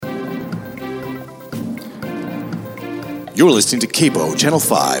You're listening to Capo, Channel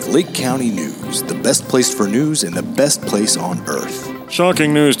 5, Lake County News, the best place for news and the best place on earth.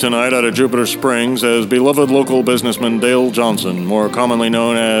 Shocking news tonight out of Jupiter Springs as beloved local businessman Dale Johnson, more commonly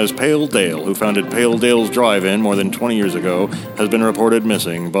known as Pale Dale, who founded Pale Dale's Drive-In more than 20 years ago, has been reported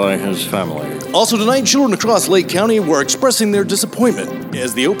missing by his family. Also tonight, children across Lake County were expressing their disappointment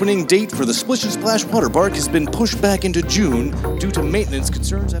as the opening date for the Splish and Splash Water Park has been pushed back into June due to maintenance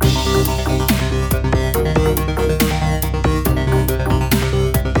concerns.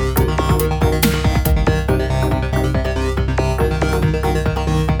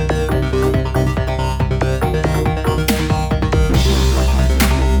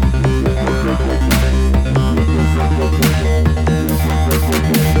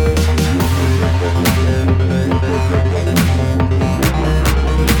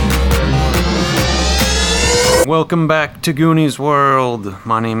 Welcome back to Goonies World.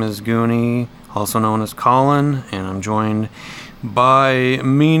 My name is Goonie, also known as Colin, and I'm joined by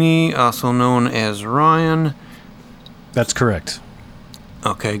Meanie, also known as Ryan. That's correct.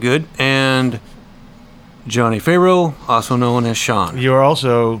 Okay, good. And Johnny Farrell, also known as Sean. You're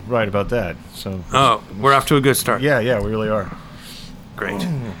also right about that. So. Oh, we're off to a good start. Yeah, we really are. Great.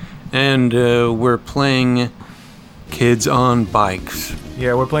 And we're playing Kids on Bikes.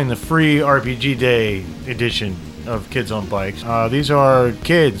 Yeah, we're playing the free RPG Day edition of Kids on Bikes. These are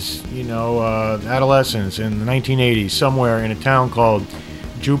kids, adolescents in the 1980s, somewhere in a town called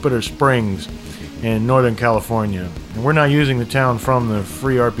Jupiter Springs in Northern California. And we're not using the town from the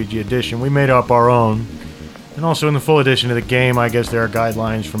free RPG edition. We made up our own. And also in the full edition of the game, I guess there are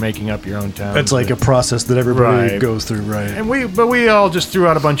guidelines for making up your own town. It's like a process that everybody goes through, right? And we all just threw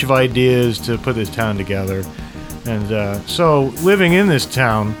out a bunch of ideas to put this town together. And so, living in this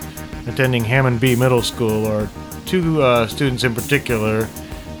town, attending Hammond B Middle School, are two students in particular.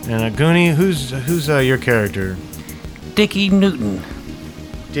 And Goonie, who's your character? Dickie Newton.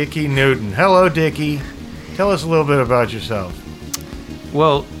 Dickie Newton. Hello, Dickie. Tell us a little bit about yourself.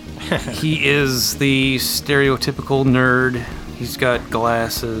 Well, he is the stereotypical nerd. He's got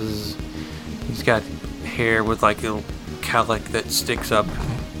glasses. He's got hair with like a little cowlick that sticks up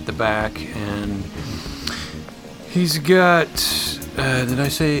the back, and he's got, did I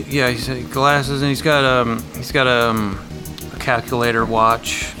say? Yeah, he's got glasses, and he's got a calculator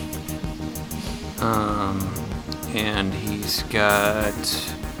watch, and he's got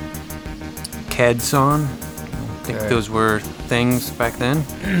Keds on. I think those were things back then.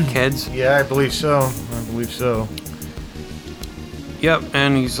 Keds. Yeah, I believe so. Yep,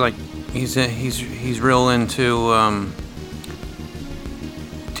 and he's like, he's real into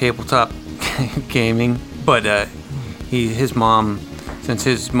tabletop gaming, but his mom, since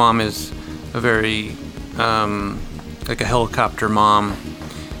his mom is a very like a helicopter mom,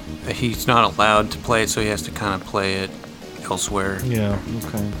 he's not allowed to play it, so he has to kind of play it elsewhere. Yeah,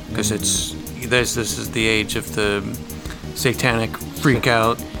 okay. Because this is the age of the satanic freak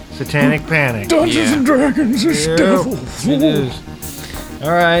out. Satanic panic. Dungeons and Dragons is devils. It is.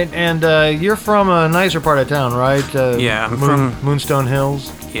 All right, and you're from a nicer part of town, right? Yeah, I'm from Moonstone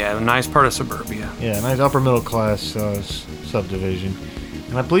Hills. Yeah, a nice part of suburbia. Yeah, nice upper middle class subdivision.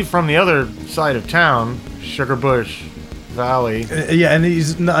 And I believe from the other side of town, Sugarbush Valley. Yeah, and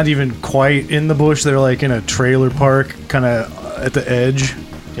he's not even quite in the bush. They're like in a trailer park, kind of at the edge.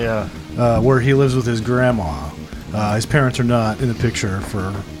 Yeah. Where he lives with his grandma. His parents are not in the picture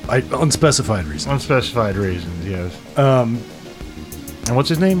for unspecified reasons. Unspecified reasons, yes. And what's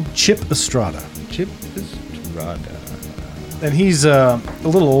his name? Chip Estrada. Chip Estrada. And he's a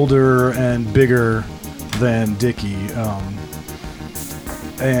little older and bigger than Dickie.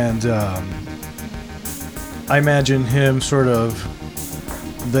 I imagine him sort of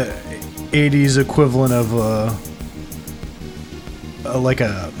the 80s equivalent of like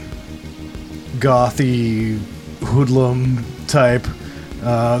a gothy hoodlum type.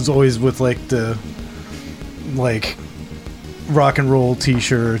 It's always with like the rock and roll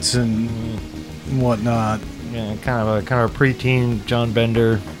t-shirts and whatnot. Yeah, kind of a preteen John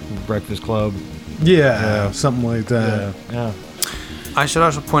Bender, Breakfast Club. Yeah, something like that. Yeah. I should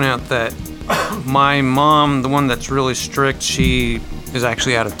also point out that my mom, the one that's really strict, she is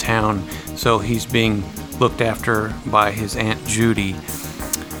actually out of town, so he's being looked after by his Aunt Judy,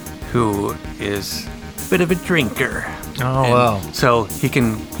 who is a bit of a drinker. Oh, wow. So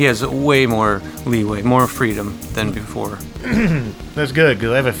he has way more leeway, more freedom than before. That's good,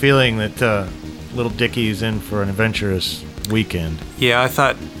 because I have a feeling that little Dickie's in for an adventurous weekend. Yeah, I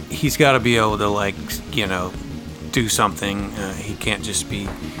thought he's got to be able to, do something. He can't just be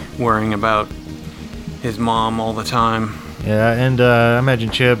worrying about his mom all the time. Yeah, and I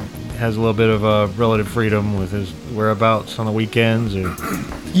imagine Chip has a little bit of relative freedom with his whereabouts on the weekends? Or?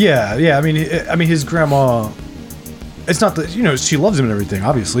 Yeah. I mean, his grandma. It's not that she loves him and everything,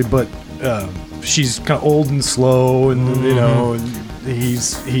 obviously, but she's kind of old and slow, and and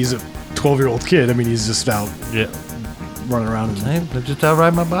he's a 12-year-old kid. I mean, he's just out running around. I'm just out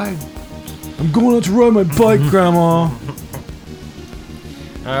riding my bike. I'm going out to ride my bike, Grandma.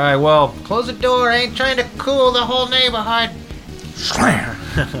 All right, well, close the door. I ain't trying to cool the whole neighborhood.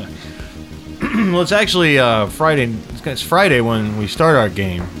 Well, it's actually Friday. It's Friday when we start our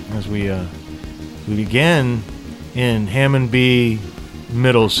game, as we begin in Hammond B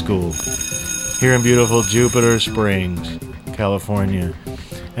Middle School here in beautiful Jupiter Springs, California.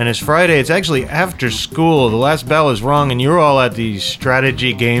 And it's Friday. It's actually after school. The last bell is rung, and you're all at the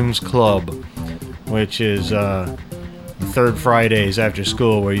Strategy Games Club, which is third Fridays after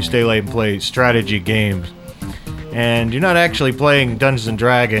school, where you stay late and play strategy games. And you're not actually playing Dungeons and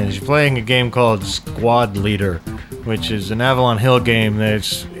Dragons. You're playing a game called Squad Leader, which is an Avalon Hill game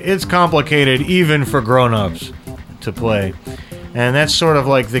it's complicated even for grown-ups to play. And that's sort of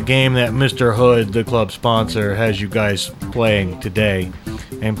like the game that Mr. Hood, the club sponsor, has you guys playing today.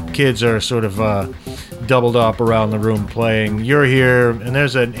 And kids are sort of doubled up around the room playing. You're here, and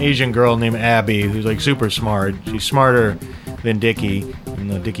there's an Asian girl named Abby who's like super smart. She's smarter than Dickie, even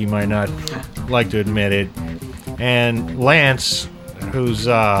though Dickie might not like to admit it. And Lance, who's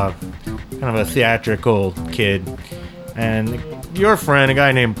kind of a theatrical kid. And your friend, a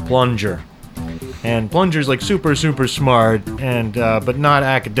guy named Plunger. And Plunger's like super, super smart, and but not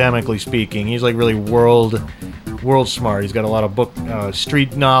academically speaking. He's like really world smart. He's got a lot of book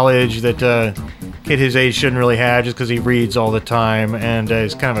street knowledge that kid his age shouldn't really have, just because he reads all the time, and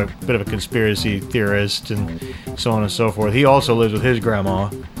he's kind of a bit of a conspiracy theorist and so on and so forth. He also lives with his grandma,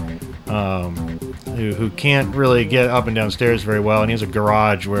 who can't really get up and down stairs very well, and he has a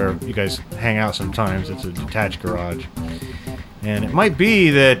garage where you guys hang out sometimes. It's a detached garage. And it might be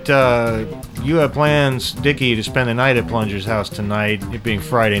that you have plans, Dickie, to spend the night at Plunger's house tonight, it being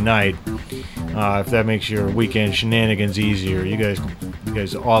Friday night. If that makes your weekend shenanigans easier. You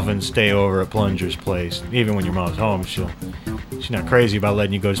guys often stay over at Plunger's place. Even when your mom's home, she's not crazy about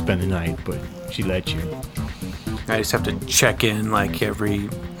letting you go spend the night, but she lets you. I just have to check in like every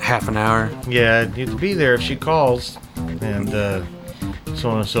half an hour. Yeah, you have to be there if she calls, and so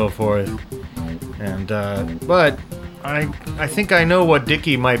on and so forth. And but I think I know what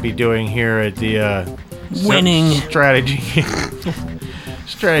Dickie might be doing here at the winning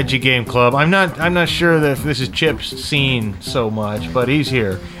strategy game club. I'm not sure that if this is Chip's scene so much, but he's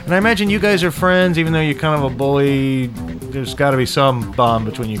here. And I imagine you guys are friends, even though you're kind of a bully. There's got to be some bond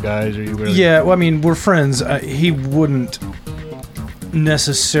between you guys, or you really? Yeah, well, I mean, we're friends. Chip wouldn't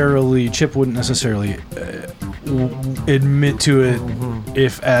necessarily admit to it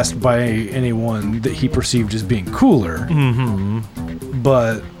if asked by anyone that he perceived as being cooler. Mm-hmm.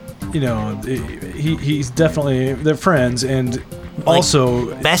 But he's definitely, they're friends, and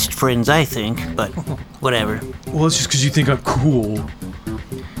also best friends, I think. But whatever. Well, it's just because you think I'm cool.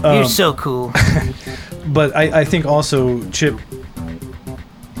 You're so cool. But I think also Chip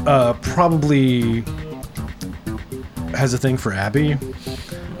probably has a thing for Abby.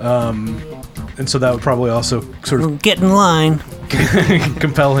 And so that would probably also sort of get in line,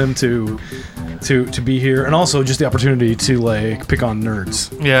 compel him to be here, and also just the opportunity to like pick on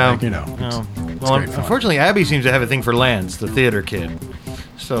nerds. Yeah, Well, unfortunately, Abby seems to have a thing for Lance, the theater kid.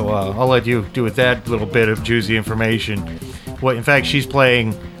 So I'll let you do with that little bit of juicy information. In fact, she's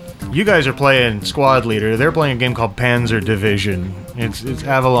playing. You guys are playing Squad Leader. They're playing a game called Panzer Division. It's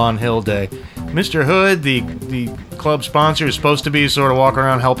Avalon Hill Day. Mr. Hood, the club sponsor, is supposed to be sort of walking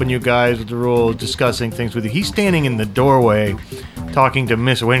around helping you guys with the rules, discussing things with you. He's standing in the doorway talking to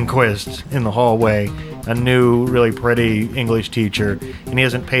Miss Winquist in the hallway, a new, really pretty English teacher, and he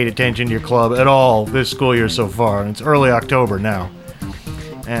hasn't paid attention to your club at all this school year so far. It's early October now.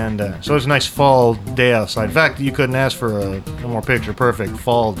 And so it's a nice fall day outside. In fact, you couldn't ask for a more picture-perfect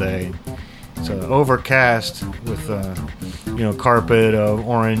fall day. It's overcast with carpet of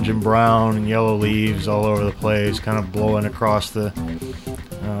orange and brown and yellow leaves all over the place, kind of blowing across the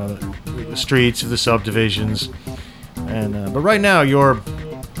streets of the subdivisions. And but right now you're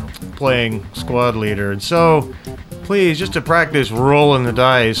playing Squad Leader, and so please, just to practice rolling the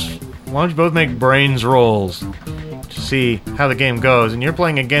dice, why don't you both make brains rolls to see how the game goes? And you're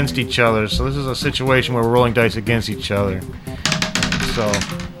playing against each other, so this is a situation where we're rolling dice against each other. So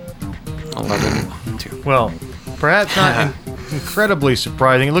 11. 2. Well, perhaps not incredibly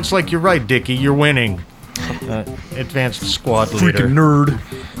surprising. It looks like you're right, Dickie. You're winning. Advanced Squad Leader. Freaking nerd.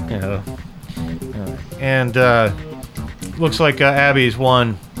 Yeah. And looks like Abby's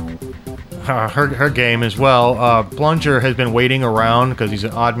won her game as well. Plunger has been waiting around because he's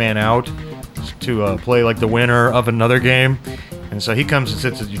an odd man out to play like the winner of another game. And so he comes and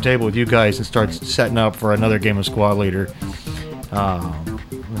sits at your table with you guys and starts setting up for another game of Squad Leader.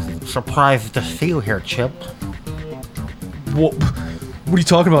 Surprised to see you here, Chip. What are you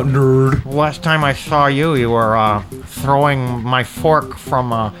talking about, nerd? Last time I saw you, you were throwing my fork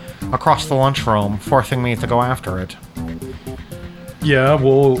from across the lunchroom, forcing me to go after it. Yeah,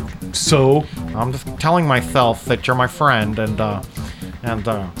 well, so? I'm just telling myself that you're my friend, and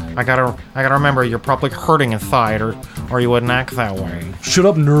I gotta remember you're probably hurting inside, or you wouldn't act that way. Shut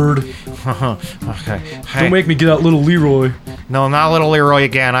up, nerd. Okay. Hey, Don't make me get out little Leroy. No, not little Leroy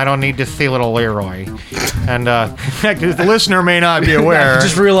again. I don't need to see little Leroy. And the listener may not be aware. I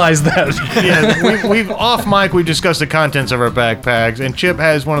just realized that. Yeah, we've off mic. We discussed the contents of our backpacks, and Chip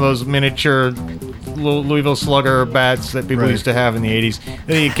has one of those miniature Louisville Slugger bats that people used to have in the 80s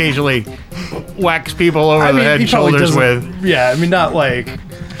that he occasionally whacks people over the head and shoulders with. Yeah, I mean, not like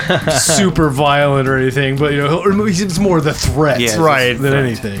super violent or anything, but it's more the threat than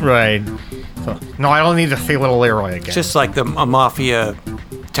anything. Right. So, no, I don't need to see little Leroy again. Just like a mafia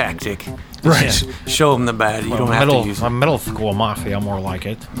tactic. Right. Show them the bad. You don't have to use it. A middle school mafia, more like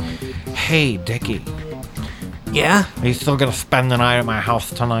it. Hey, Dickie. Yeah? Are you still gonna spend the night at my house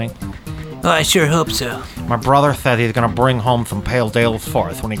tonight? Oh, I sure hope so. My brother said he's gonna bring home some Pale Dale's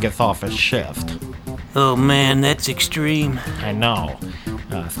Force when he gets off his shift. Oh man, that's extreme. I know.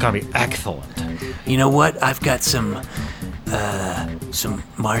 It's gonna be excellent. You know what? I've got some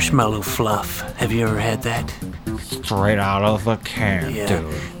marshmallow fluff. Have you ever had that? Straight out of the can,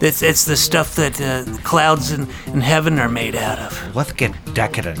 dude. It's the stuff that clouds in heaven are made out of. Let's get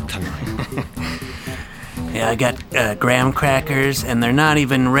decadent tonight. Yeah, I got graham crackers, and they're not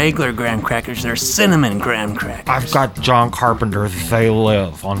even regular graham crackers. They're cinnamon graham crackers. I've got John Carpenter's They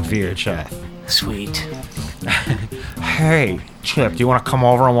Live on VHS. Sweet. Hey, Chip, do you want to come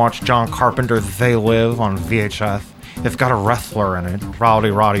over and watch John Carpenter's They Live on VHS? It's got a wrestler in it,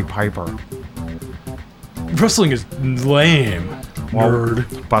 Roddy Piper. Wrestling is lame,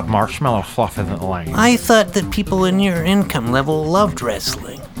 nerd. But marshmallow fluff isn't lame. I thought that people in your income level loved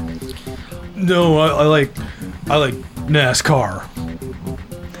wrestling. No, I like NASCAR.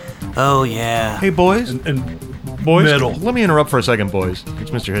 Oh, yeah. Hey, boys. And Boys, metal. Let me interrupt for a second, boys. It's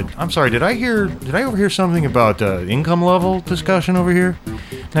Mr. Hood. I'm sorry, did I overhear something about income level discussion over here?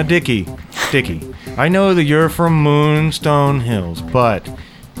 Now, Dickie, I know that you're from Moonstone Hills, but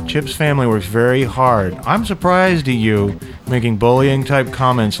Chip's family works very hard. I'm surprised at you making bullying-type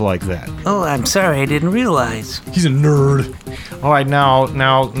comments like that. Oh, I'm sorry, I didn't realize. He's a nerd. All right, now,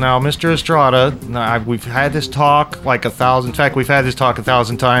 Mr. Estrada, we've had this talk like 1,000. In fact, we've had this talk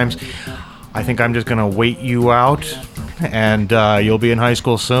 1,000 times. I think I'm just gonna wait you out, and you'll be in high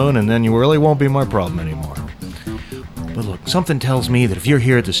school soon, and then you really won't be my problem anymore. But look, something tells me that if you're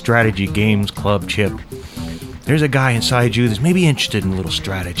here at the Strategy Games Club, Chip, there's a guy inside you that's maybe interested in a little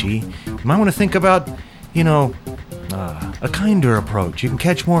strategy. You might want to think about, a kinder approach. You can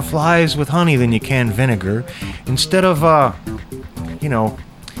catch more flies with honey than you can vinegar, instead of,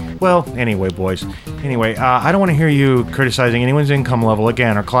 Well, anyway, boys. Anyway, I don't want to hear you criticizing anyone's income level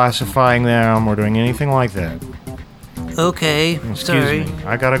again, or classifying them, or doing anything like that. Okay, sorry. Excuse me.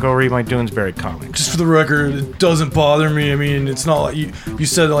 I gotta go read my Doonesbury comics. Just for the record, it doesn't bother me. I mean, it's not like you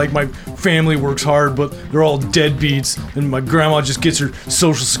said like my family works hard, but they're all deadbeats, and my grandma just gets her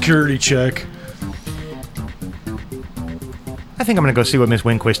social security check. I think I'm gonna go see what Miss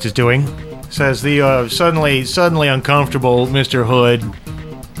Winquist is doing, says the suddenly uncomfortable Mr. Hood,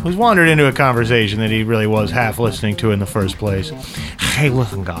 who's wandered into a conversation that he really was half listening to in the first place. Hey,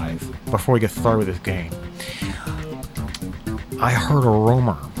 listen, guys, before we get started with this game, I heard a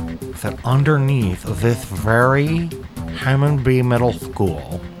rumor that underneath this very Hammond B Middle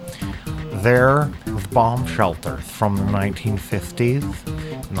School, there was bomb shelters from the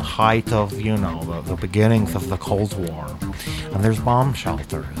 1950s, in the height of, the beginnings of the Cold War. And there's bomb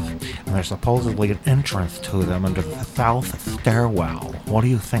shelters, and there's supposedly an entrance to them under the south stairwell. What do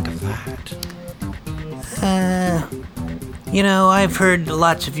you think of that? I've heard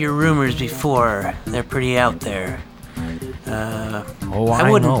lots of your rumors before. They're pretty out there.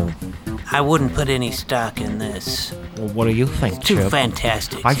 I know. I wouldn't put any stock in this. Well, what do you think, It's too Chip?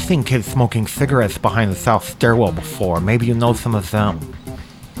 fantastic. I've seen kids smoking cigarettes behind the south stairwell before. Maybe you know some of them.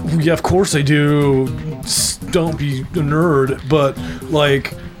 Yeah, of course I do. Don't be a nerd, but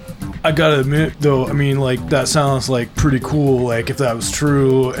I gotta admit though, I mean, that sounds pretty cool. If that was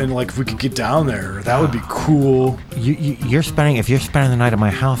true, and if we could get down there, that would be cool. If you're spending the night at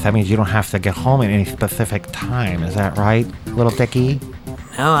my house, that means you don't have to get home at any specific time. Is that right, little Dickie?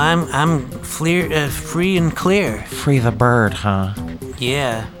 No, I'm free and clear. Free the bird, huh?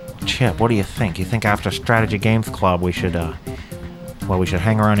 Yeah. Chip, what do you think? You think after Strategy Games Club we should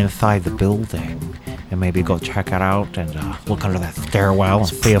hang around inside the building and maybe go check it out and look under that stairwell and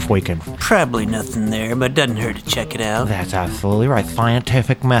see if we can... Probably nothing there, but it doesn't hurt to check it out. That's absolutely right.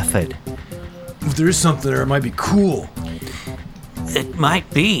 Scientific method. If there is something there, it might be cool. It might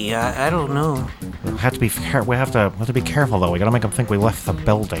be. I don't know. We have to be be careful though. We gotta make them think we left the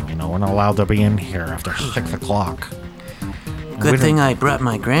building. You know, we're not allowed to be in here after 6 o'clock. Good thing I brought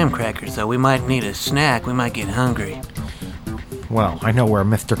my graham crackers, though. We might need a snack. We might get hungry. Well, I know where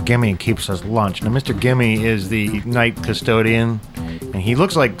Mr. Gimme keeps his lunch. Now, Mr. Gimme is the night custodian, and he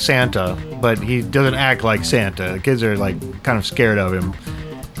looks like Santa, but he doesn't act like Santa. The kids are, kind of scared of him.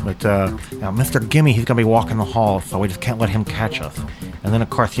 But, now, Mr. Gimme, he's gonna be walking the hall, so we just can't let him catch us. And then, of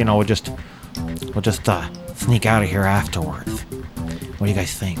course, we'll just sneak out of here afterwards. What do you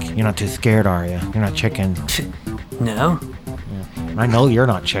guys think? You're not too scared, are you? You're not chicken. No. I know you're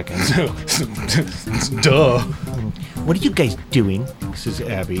not chicken. Duh. What are you guys doing? Says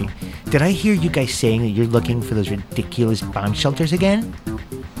Abby. Did I hear you guys saying that you're looking for those ridiculous bomb shelters again?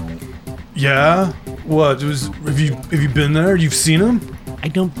 Yeah? What? Have you been there? You've seen them? I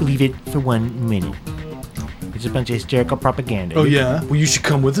don't believe it for 1 minute. It's a bunch of hysterical propaganda. Oh, yeah? Well, you should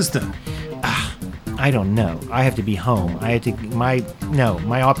come with us then. I don't know. I have to be home. My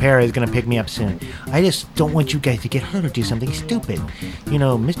au pair is going to pick me up soon. I just don't want you guys to get hurt or do something stupid. You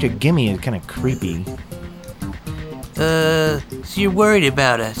know, Mr. Gimme is kind of creepy. So you're worried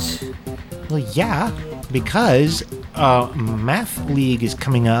about us? Well, yeah, because Math League is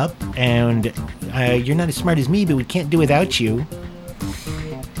coming up, and you're not as smart as me, but we can't do without you.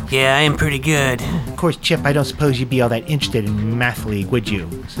 Yeah, I am pretty good. Of course, Chip, I don't suppose you'd be all that interested in Math League, would you?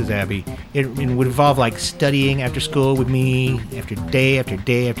 Says Abby. It would involve, studying after school with me, after day after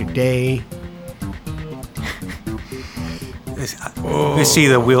day after day. You see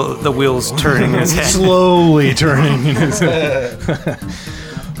the wheels turning in his head. Slowly turning in his head.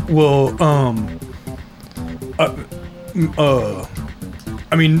 Well,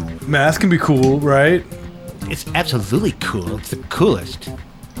 I mean, math can be cool, right? It's absolutely cool. It's the coolest.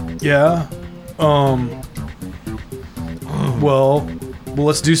 Yeah. Well,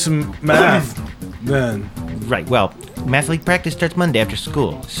 let's do some math then. Right, well, Math League practice starts Monday after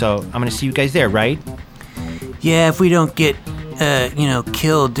school, so I'm gonna see you guys there, right? Yeah, if we don't get,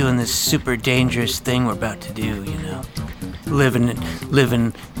 killed doing this super dangerous thing we're about to do,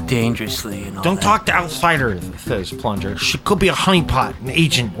 living dangerously and all Don't that. talk to outsiders, says Plunger. She could be a honeypot, an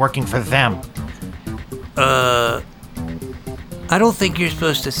agent working for them. I don't think you're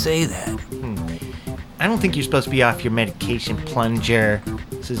supposed to say that. I don't think you're supposed to be off your medication, Plunger,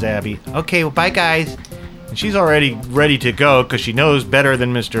 says Abby. Okay, well, bye, guys. and she's already ready to go because she knows better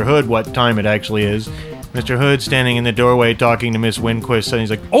than Mr. Hood what time it actually is. Mr. Hood standing in the doorway talking to Miss Winquist, and he's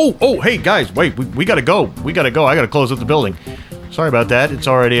like, oh, hey, guys, wait, we gotta go. I gotta close up the building. Sorry about that. It's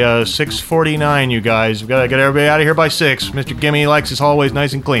already 6:49, you guys. We gotta get everybody out of here by 6. Mr. Gimme likes his hallways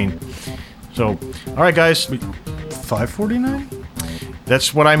nice and clean. So, all right, guys. 5:49?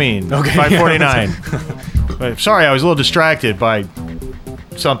 That's what I mean. Okay. 5:49. Sorry, I was a little distracted by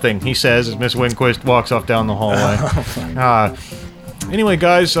something, he says, as Miss Winquist walks off down the hallway. Anyway,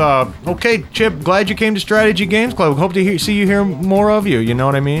 guys, okay, Chip, glad you came to Strategy Games Club. Hope to see you here more of you, you know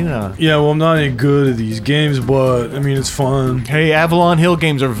what I mean? Yeah, well, I'm not any good at these games, but, I mean, it's fun. Hey, Avalon Hill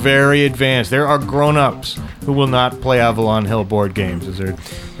games are very advanced. There are grown-ups who will not play Avalon Hill board games, as they're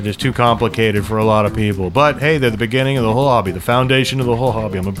just too complicated for a lot of people. But, hey, they're the beginning of the whole hobby, the foundation of the whole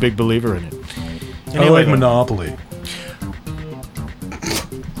hobby. I'm a big believer in it. Anyway, I like Monopoly.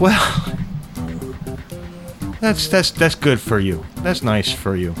 Well, that's good for you. That's nice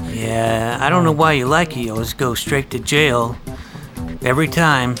for you. Yeah, I don't know why you like it. You always go straight to jail. Every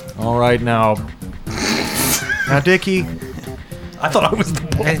time. All right, now, Dickie. I thought I was the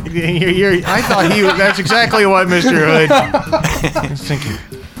boy. I thought that's exactly what Mr. Hood was thinking.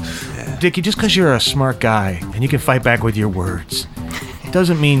 Dickie, just because you're a smart guy and you can fight back with your words,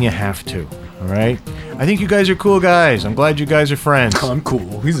 doesn't mean you have to, all right? I think you guys are cool guys. I'm glad you guys are friends. I'm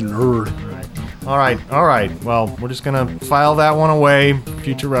cool. He's a nerd. All right. Well, we're just going to file that one away,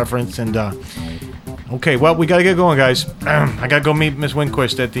 future reference, and, okay, well, we got to get going, guys. I got to go meet Miss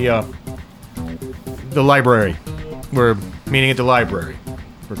Winquist at the library. We're meeting at the library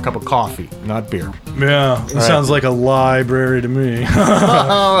for a cup of coffee, not beer. Yeah, it sounds like a library to me.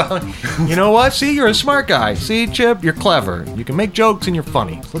 You know what? See, you're a smart guy. See, Chip, you're clever. You can make jokes and you're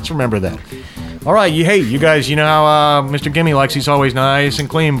funny. Let's remember that. All right, hey, you guys, you know how Mr. Gimme likes he's always nice and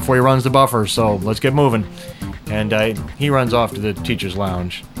clean before he runs the buffer, so let's get moving. And he runs off to the teacher's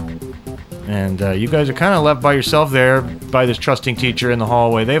lounge. And you guys are kind of left by yourself there by this trusting teacher in the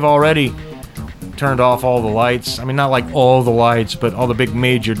hallway. They've already turned off all the lights. I mean, not like all the lights, but all the big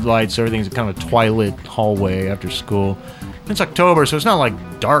major lights. Everything's kind of a twilight hallway after school. It's October, so it's not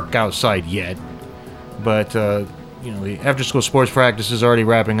like dark outside yet. But, the after-school sports practice is already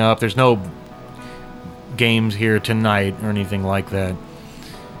wrapping up. There's no games here tonight or anything like that.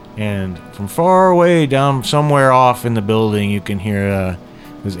 And from far away down somewhere off in the building, you can hear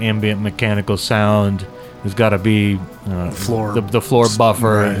this ambient mechanical sound. There's got to be Floor. the floor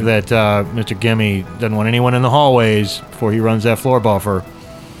buffer that Mr. Gimme doesn't want anyone in the hallways before he runs that floor buffer.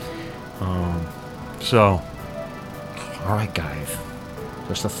 So, All right, guys.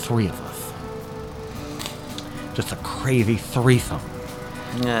 Just the three of us. Just a crazy threesome.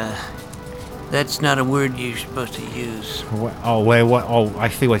 That's not a word you're supposed to use. Oh, wait, what? Oh, I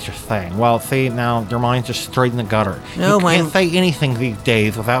see what you're saying. Well, see, now your mind's just straight in the gutter. No, you can't say anything these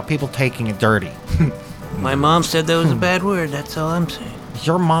days without people taking it dirty. My mom said that was a bad word, that's all I'm saying.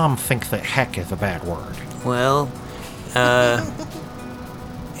 Your mom thinks that heck is a bad word. Well,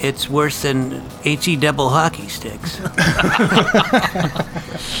 it's worse than HE double hockey sticks. All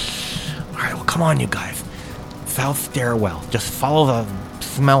right, well, come on, you guys. South stairwell. Just follow the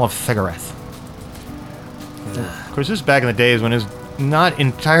smell of cigarettes. of course, this is back in the days when it was not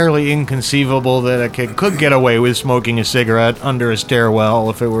entirely inconceivable that a kid could get away with smoking a cigarette under a stairwell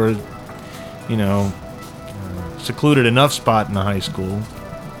if it were, secluded enough spot in the high school.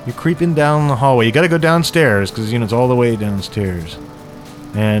 You're creeping down the hallway. You got to go downstairs because it's all the way downstairs.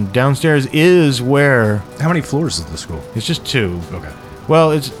 And downstairs is where How many floors is the school? it's just 2. Okay.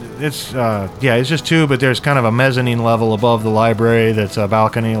 Well, it's just 2, but there's kind of a mezzanine level above the library that's a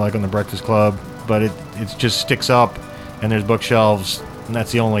balcony like on the Breakfast Club, but it just sticks up and there's bookshelves, and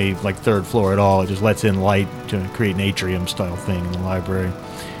that's the only 3rd floor at all. It just lets in light to create an atrium style thing in the library.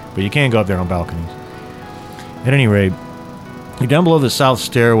 But you can't go up there on balconies. At any rate, you're down below the south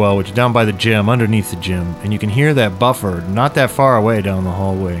stairwell, which is down by the gym, underneath the gym, and you can hear that buffer not that far away down the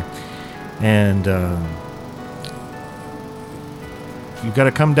hallway. And you've got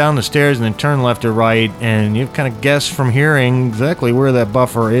to come down the stairs and then turn left or right, and you kind of guess from hearing exactly where that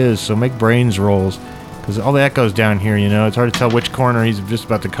buffer is, so make brains rolls, because all the echoes down here, it's hard to tell which corner he's just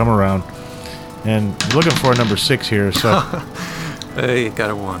about to come around. And you're looking for number 6 here, so... Hey, got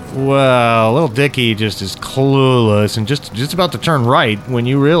a 1. Well, little Dickie just is clueless and just about to turn right when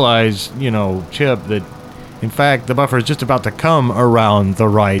you realize, Chip, that in fact the buffer is just about to come around the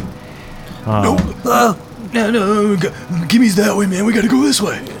right. No, Gimmy's that way, man. We gotta go this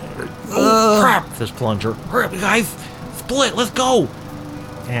way. Oh, crap, this Plunger. Hurry up, you guys. Split, let's go.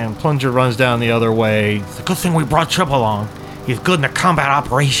 And Plunger runs down the other way. It's a good thing we brought Chip along. He's good in a combat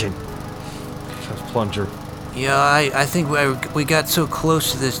operation. Says Plunger. Yeah, I think we got so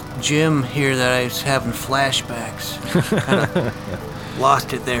close to this gym here that I was having flashbacks. Kinda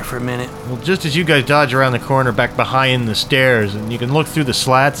lost it there for a minute. Well, just as you guys dodge around the corner back behind the stairs, and you can look through the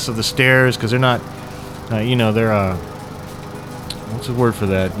slats of the stairs, because they're not, they're, what's the word for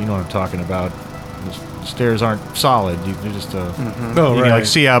that? You know what I'm talking about. The stairs aren't solid. They're just, Oh, you right. can,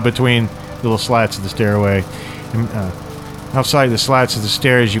 see out between the little slats of the stairway. And, outside the slats of the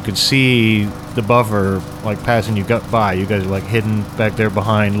stairs, you could see the buffer, passing you by. You guys are, hidden back there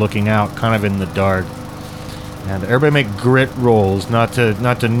behind, looking out, kind of in the dark. And everybody make grit rolls, not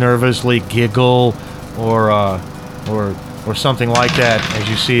to nervously giggle or something like that as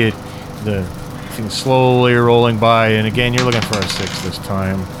you see it, the thing slowly rolling by. And again, you're looking for a 6 this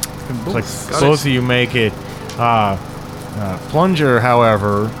time. It's both of you make it. Plunger,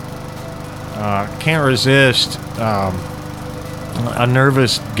 however, can't resist a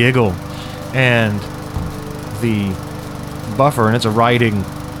nervous giggle, and the buffer, and it's a riding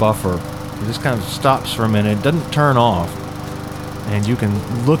buffer, it just kind of stops for a minute. It doesn't turn off, and you can,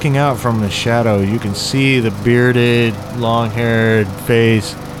 looking out from the shadow, you can see the bearded, long-haired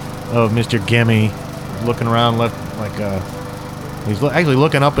face of Mr. Gimme looking around he's actually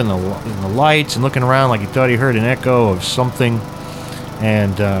looking up in the lights and looking around like he thought he heard an echo of something,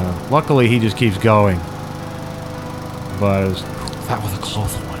 and luckily he just keeps going. But That was a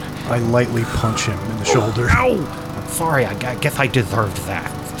close one. I lightly punch him in the shoulder. Ow! I'm sorry, I guess I deserved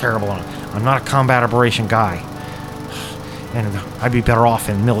that. It's terrible. I'm not a combat operation guy. And I'd be better off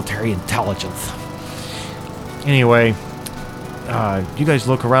in military intelligence. Anyway, you guys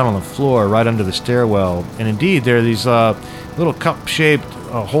look around on the floor right under the stairwell, and indeed there are these little cup-shaped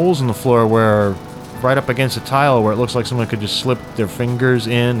holes in the floor where, right up against the tile, where it looks like someone could just slip their fingers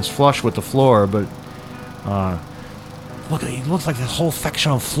in. It's flush with the floor, but Look, it looks like this whole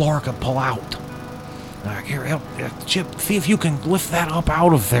section of floor could pull out. Here, help, Chip, see if you can lift that up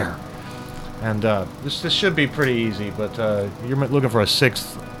out of there. And this should be pretty easy, but you're looking for a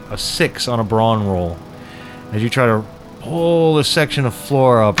 6 on a brawn roll as you try to pull this section of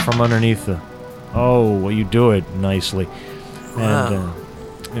floor up from underneath the... Oh, well, you do it nicely. Wow.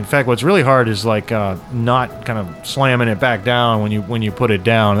 And in fact, what's really hard is like not kind of slamming it back down when you put it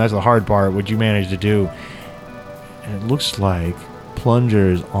down. That's the hard part, what you managed to do. And it looks like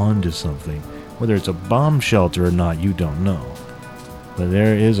Plunger is onto something. Whether it's a bomb shelter or not, you don't know. But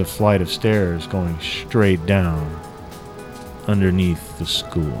there is a flight of stairs going straight down underneath the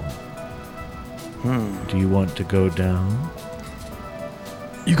school. Do you want to go down?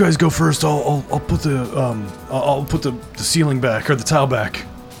 You guys go first. I'll put the ceiling back or the tile back.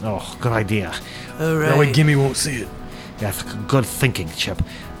 Oh, good idea. All right. That way Gimme won't see it. That's good thinking, Chip.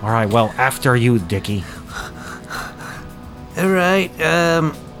 All right, well, after you, Dickie. All right.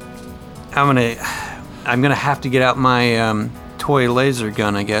 I'm gonna have to get out my toy laser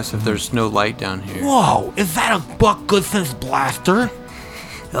gun, I guess, if there's no light down here. Whoa, is that a Buck Goodsen's blaster?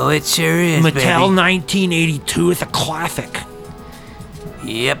 Oh, it sure is, Mattel baby. 1982 is a classic.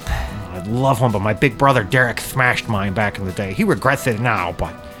 Yep. I love one, but my big brother Derek smashed mine back in the day. He regrets it now,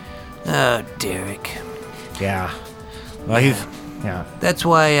 but Oh, Derek. yeah. Well, he's... Yeah. That's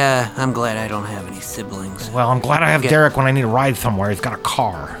why I'm glad I don't have any siblings. Well, I'm glad I have Derek when I need to ride somewhere. He's got a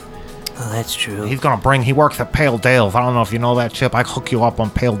car. Oh, that's true. He works at Pale Dale's. I don't know if you know that, Chip. I hook you up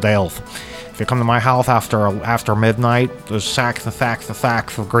on Pale Dale's. If you come to my house after midnight, there's sacks and sacks and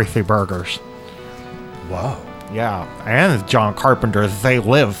sacks of greasy burgers. Wow. Yeah, and John Carpenter's They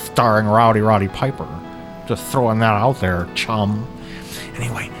Live starring Rowdy Piper. Just throwing that out there, chum.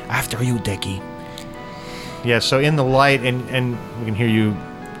 Anyway, after you, Dickie. Yeah, so in the light, and we can hear you,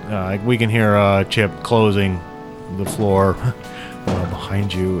 we can hear Chip closing the floor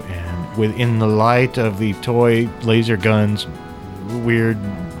behind you, and within the light of the toy laser gun's weird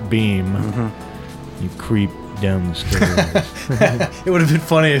beam, you creep down the stairs. It would have been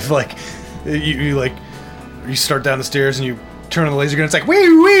funny if you start down the stairs and you turn on the laser gun. It's like wee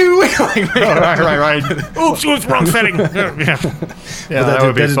wee wee. Right. Oops, wrong setting. Yeah, that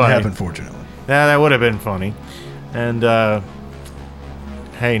would be didn't funny. happen, fortunately. Yeah, that would have been funny. And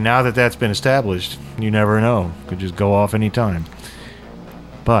hey, now that that's been established, you never know. Could just go off any time.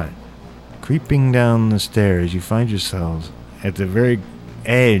 But creeping down the stairs, you find yourselves at the very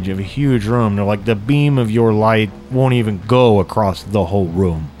edge of a huge room. They're like the beam of your light won't even go across the whole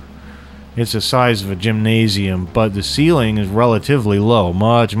room. It's the size of a gymnasium, but the ceiling is relatively low,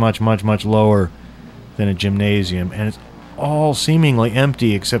 much lower than a gymnasium, and it's all seemingly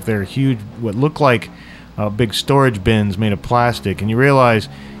empty except they're huge, what look like big storage bins made of plastic. And you realize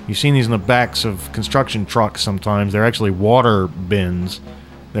you've seen these in the backs of construction trucks sometimes. They're actually water bins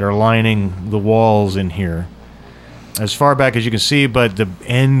that are lining the walls in here, as far back as you can see, but the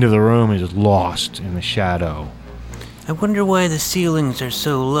end of the room is lost in the shadow. I wonder why the ceilings are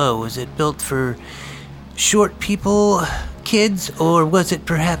so low. Is it built for short people, kids, or was it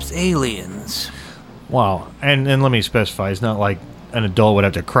perhaps aliens? Wow, and let me specify, it's not like an adult would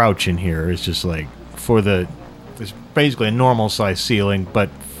have to crouch in here. It's just like it's basically a normal size ceiling, but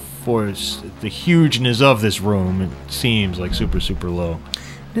for the hugeness of this room, it seems like super low.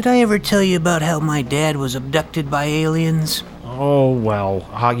 Did I ever tell you about how my dad was abducted by aliens? Oh, well,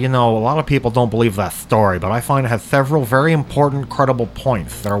 a lot of people don't believe that story, but I find it has several very important, credible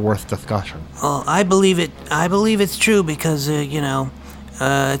points that are worth discussion. Well, I believe it. I believe it's true because, it's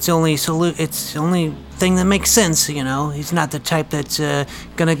the only thing that makes sense, He's not the type that's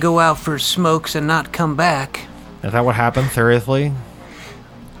gonna go out for smokes and not come back. Is that what happened, seriously?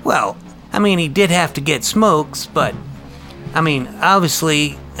 Well, he did have to get smokes, but,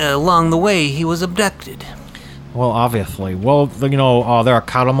 obviously, along the way, he was abducted. Well, obviously. Well, there are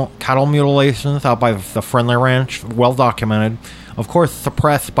cattle mutilations out by the Friendly Ranch, well documented. Of course,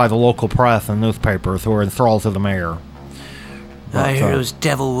 suppressed by the local press and newspapers who are enthralled to the mayor. But, I heard it was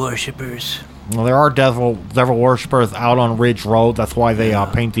devil worshippers. Well, there are devil worshippers out on Ridge Road. That's why they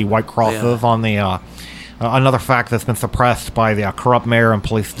paint the white crosses on the... another fact that's been suppressed by the corrupt mayor and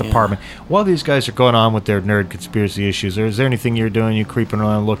police department. While these guys are going on with their nerd conspiracy issues, is there anything you're doing? You creeping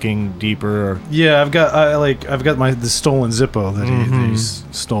around, looking deeper? Or? Yeah, I've got the stolen Zippo that he's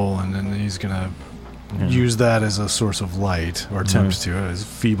stolen, and he's gonna use that as a source of light, or attempt to, as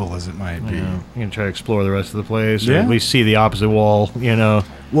feeble as it might be. You can try to explore the rest of the place, or at least see the opposite wall.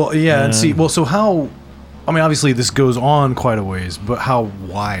 Well, and see. Well, so how? Obviously this goes on quite a ways, but how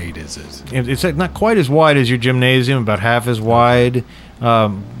wide is it? It's not quite as wide as your gymnasium, about half as wide.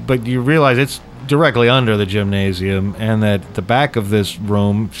 But you realize it's directly under the gymnasium, and that the back of this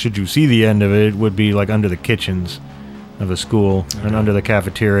room, should you see the end of it, would be like under the kitchens of the school and under the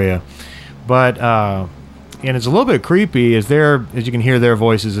cafeteria. But and it's a little bit creepy as you can hear their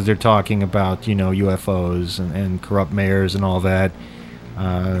voices as they're talking about, you know, UFOs and corrupt mayors and all that.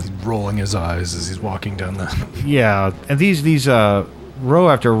 He's rolling his eyes as he's walking down the. Yeah, and these row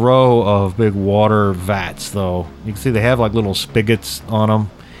after row of big water vats, though. You can see they have like little spigots on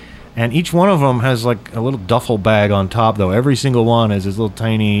them. And each one of them has like a little duffel bag on top, though. Every single one has this little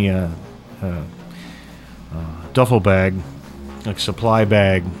tiny duffel bag, like supply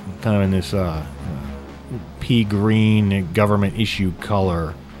bag, kind of in this pea green government issue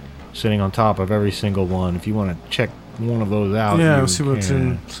color, sitting on top of every single one. If you want to check one of those out, Yeah, you we'll see what's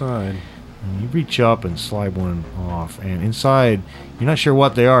can. inside. And you reach up and slide one off, and inside, you're not sure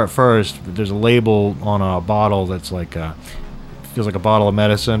what they are at first, but there's a label on a bottle that's like feels like a bottle of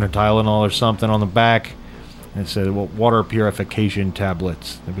medicine or Tylenol or something on the back. And it says water purification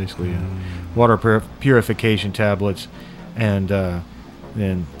tablets. They're basically water purification tablets. And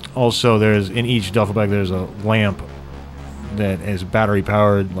then also there's, in each duffel bag, there's a lamp that is battery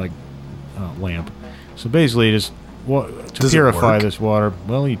powered, like lamp. So basically just to Does it purify work? this water,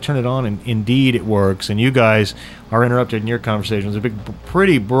 well, you turn it on and indeed it works. And you guys are interrupted in your conversations. A big,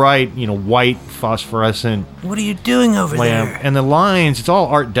 pretty bright, you know, white phosphorescent What are you doing over lamp, there? and the lines, it's all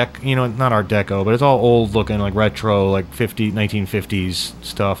art dec, you know, not art deco, but it's all old looking, like retro, like 1950s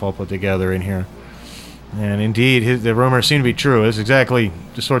stuff all put together in here. And indeed, the rumors seem to be true. It's exactly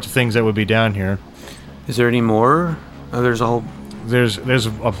the sorts of things that would be down here. Is there any more? Oh, there's a whole. There's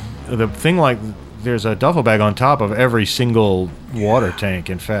the thing, like there's a duffel bag on top of every single water tank,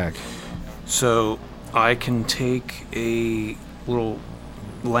 in fact. So I can take a little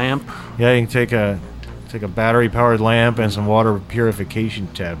lamp. Yeah, you can take a battery powered lamp and some water purification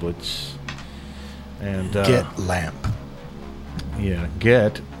tablets. And Get lamp. yeah,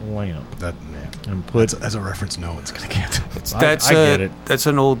 get lamp. That And put as a reference, no one's gonna get. That's I get it. That's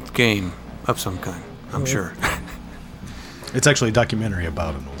an old game of some kind, I'm sure. It's actually a documentary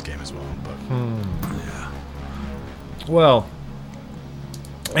about an old game as well. But Well,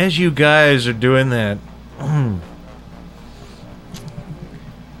 as you guys are doing that,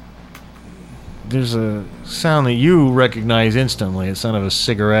 there's a sound that you recognize instantly. It's the sound of a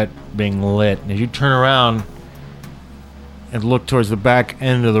cigarette being lit. And as you turn around and look towards the back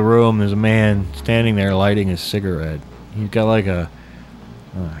end of the room, there's a man standing there lighting his cigarette. He's got like a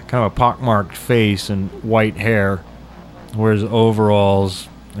kind of a pockmarked face and white hair. Wears overalls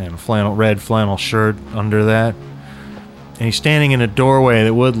and a red flannel shirt under that. And he's standing in a doorway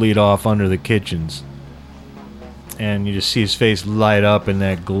that would lead off under the kitchens. And you just see his face light up in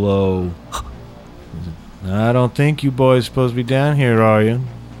that glow. I don't think you boys supposed to be down here, are you?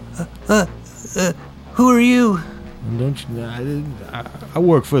 Who are you? Don't you? I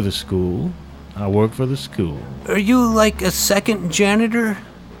work for the school. I work for the school. Are you like a second janitor?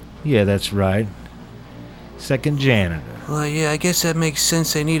 Yeah, that's right. Second janitor. Well, yeah, I guess that makes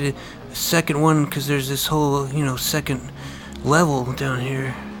sense. I need a second one because there's this whole, second level down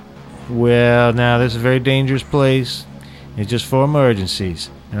here. Well, now, this is a very dangerous place. It's just for emergencies.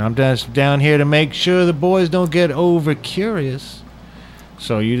 And I'm just down here to make sure the boys don't get over curious.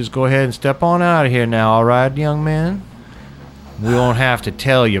 So you just go ahead and step on out of here now, all right, young man? We won't have to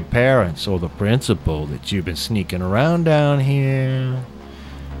tell your parents or the principal that you've been sneaking around down here.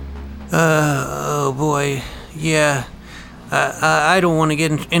 Oh boy, yeah. I don't want to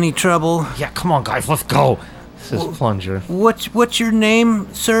get in any trouble. Yeah, come on, guys, let's go. Says Plunger. What's your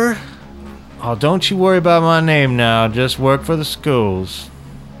name, sir? Oh, don't you worry about my name now. Just work for the schools.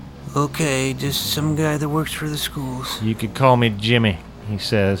 Okay, just some guy that works for the schools. You could call me Jimmy, he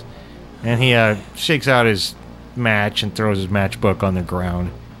says. And he shakes out his match and throws his matchbook on the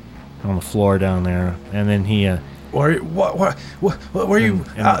ground, on the floor down there. And then he... why are you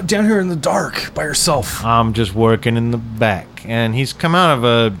down here in the dark by yourself? I'm just working in the back. And he's come out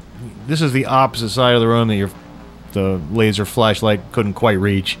of this is the opposite side of the room that the laser flashlight couldn't quite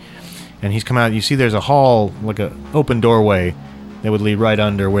reach. And he's come out. You see there's a hall, like a open doorway that would lead right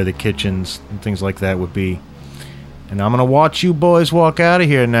under where the kitchens and things like that would be. And I'm going to watch you boys walk out of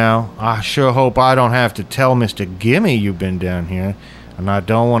here now. I sure hope I don't have to tell Mr. Gimme you've been down here. And I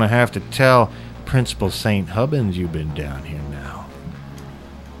don't want to have to tell Principal St. Hubbins you've been down here now.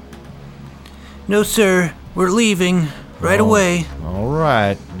 No, sir. We're leaving right away. All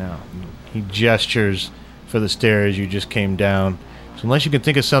right. Now, he gestures for the stairs you just came down. So unless you can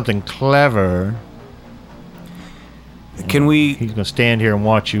think of something clever, Can we? he's going to stand here and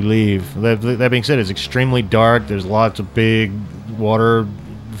watch you leave. That being said, it's extremely dark. There's lots of big water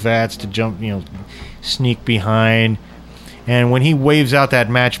vats to jump, sneak behind. And when he waves out that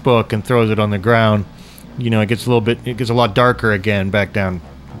matchbook and throws it on the ground, it gets a lot darker again back down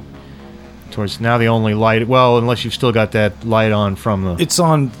towards now the only light. Well, unless you've still got that light on from the. It's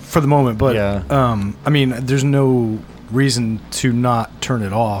on for the moment, but Yeah. there's no reason to not turn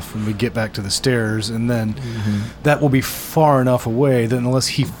it off when we get back to the stairs, and then that will be far enough away that unless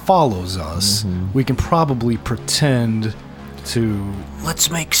he follows us, we can probably pretend to.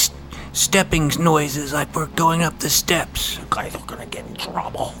 Let's make stepping noises like we're going up the steps. You guys are gonna get in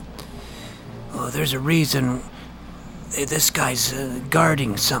trouble. Oh, there's a reason. This guy's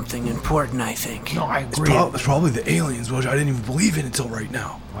guarding something important, I think. No, I It's, agree. it's probably the aliens, which I didn't even believe in until right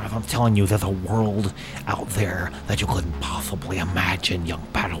now. Well, I'm telling you, there's a world out there that you couldn't possibly imagine, young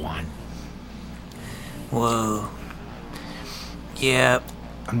Padawan. Whoa. Yeah.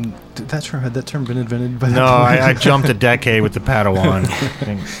 Had that term been invented by that No, point? I jumped a decade with the Padawan.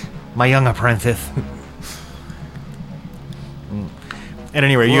 My young apprentice. At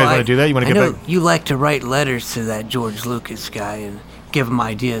any rate, you Well, guys want to do that? You want to I get know back? you like to write letters to that George Lucas guy and give him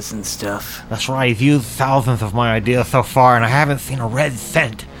ideas and stuff. That's right, he's used thousands of my ideas so far, and I haven't seen a red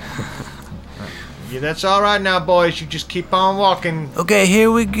cent. Yeah, that's all right now, boys. You just keep on walking. Okay,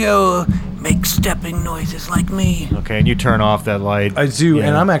 here we go. Make stepping noises like me. Okay, and you turn off that light. I do, Yeah.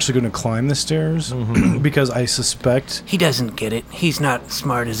 and I'm actually going to climb the stairs because I suspect. He doesn't get it. He's not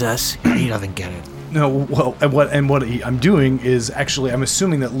smart as us. He doesn't get it. No, well, I'm doing is actually I'm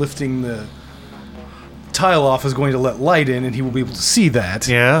assuming that lifting the tile off is going to let light in, and he will be able to see that.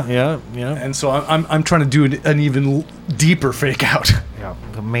 Yeah. And so I'm trying to do an even deeper fake out. Yeah,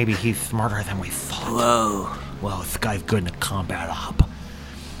 but maybe he's smarter than we thought. Whoa. Well, this guy's good in combat op.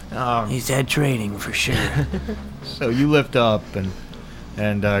 He's had training for sure. So you lift up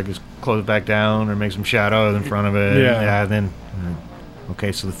and just close it back down or make some shadows in front of it. Yeah. Then.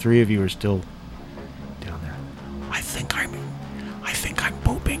 Okay, so the three of you are still down there. I think I'm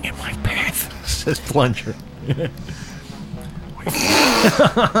pooping in my pants. Says Plunger.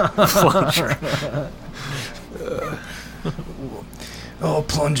 Oh,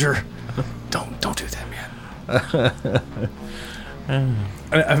 Plunger! Don't do that, man.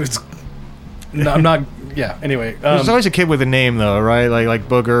 I was. No, I'm not. Yeah. Anyway, There's always a kid with a name though, right? Like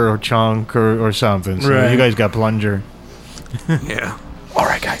Booger or Chunk or something. So Right. you guys got Plunger. Yeah. all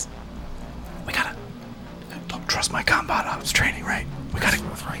right, guys. We gotta. Don't trust my combat ops training, right? We gotta.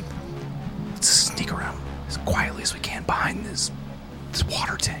 Right. Let's sneak around as quietly as we can behind this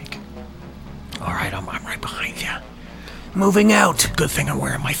water tank. All right, I'm right behind you. Moving out. Good thing I'm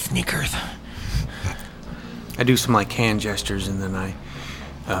wearing my sneakers. I do some like hand gestures and then I,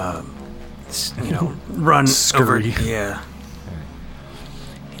 run over. Scurry. Yeah.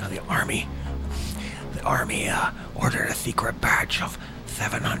 You know, the army ordered a secret batch of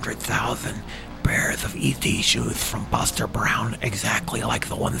 700,000 pairs of ET shoes from Buster Brown, exactly like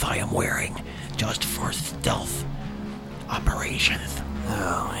the ones I am wearing, just for stealth operations.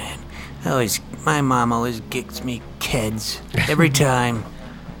 Oh, man. My mom always gets me kids. Every time.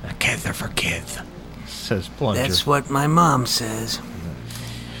 Kids are for kids. Says Plunger. That's what my mom says.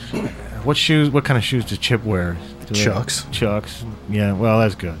 What shoes? What kind of shoes does Chip wear? Chucks. Chucks. Yeah. Well,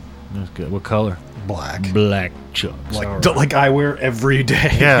 that's good. That's good. What color? Black. Black Chucks. All right. Like I wear every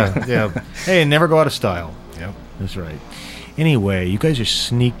day. Yeah. Hey, never go out of style. Yep. That's right. Anyway, you guys are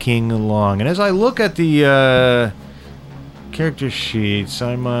sneaking along, and as I look at the character sheets,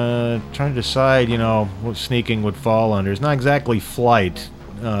 I'm trying to decide, what sneaking would fall under. It's not exactly flight,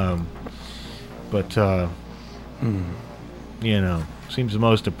 but seems the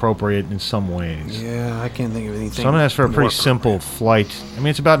most appropriate in some ways. Yeah, I can't think of anything. So I'm gonna ask for a more pretty simple flight. I mean,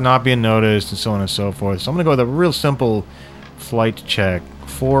 it's about not being noticed and so on and so forth. So I'm gonna go with a real simple flight check,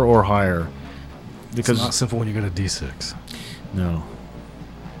 4 or higher, because It's not simple when you got a D6. no.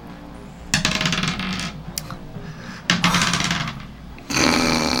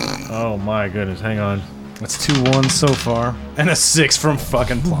 Oh my goodness! Hang on. That's 2 1s so far, and a 6 from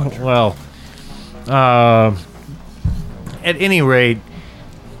fucking Plunger. Well, at any rate,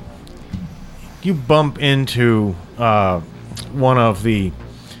 you bump into one of the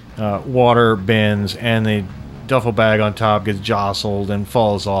water bins, and the duffel bag on top gets jostled and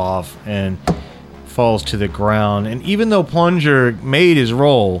falls off and falls to the ground. And even though Plunger made his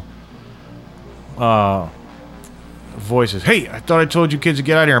roll, voices, "Hey, I thought I told you kids to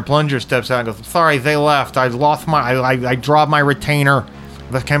get out of here." And Plunger steps out and goes, "Sorry, they left. I lost I dropped my retainer.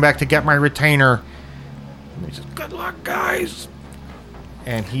 I came back to get my retainer." And he says, "Good luck, guys."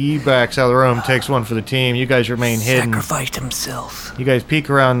 and he backs out of the room, takes one for the team. You guys remain hidden. Sacrificed himself. You guys peek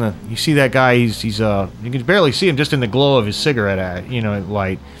around you see that guy. He's you can barely see him just in the glow of his cigarette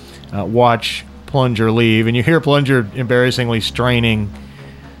light. Watch Plunger leave, and you hear Plunger embarrassingly straining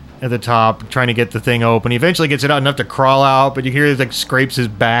at the top, trying to get the thing open. He eventually gets it out enough to crawl out, but you hear he scrapes his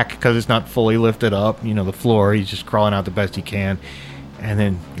back because it's not fully lifted up. The floor. He's just crawling out the best he can, and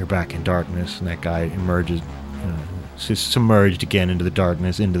then you're back in darkness, and that guy emerges, submerged again into the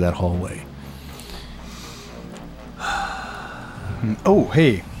darkness, into that hallway. Oh,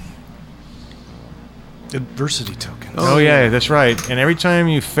 hey. Adversity token. Oh yeah, that's right. And every time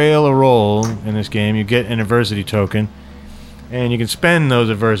you fail a roll in this game, you get an adversity token. And you can spend those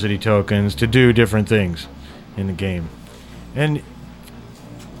adversity tokens to do different things in the game. And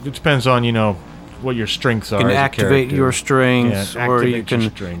it depends on, what your strengths are. You can as a activate character. your strengths, Yeah, or you activate your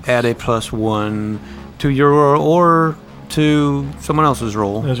can strengths. add a +1 to your or to someone else's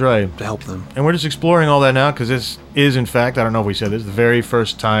roll That's right. to help them. And we're just exploring all that now because this is, in fact, I don't know if we said this, the very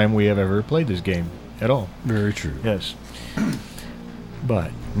first time we have ever played this game at all. Very true. Yes.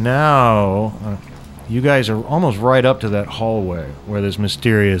 But now, you guys are almost right up to that hallway where this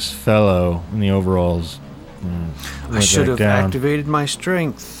mysterious fellow in the overalls I went should back have down. activated my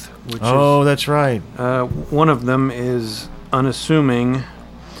strength, which Oh, that's right. is one of them is unassuming.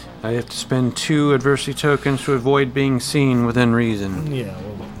 I have to spend 2 adversity tokens to avoid being seen within reason. Yeah,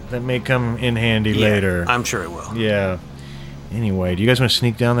 well, that may come in handy later. I'm sure it will. Yeah. Anyway, do you guys want to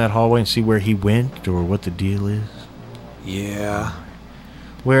sneak down that hallway and see where he went or what the deal is? Yeah.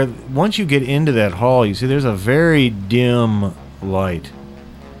 Where once you get into that hall, you see there's a very dim light.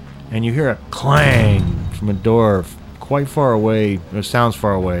 And you hear a clang from a door quite far away, or sounds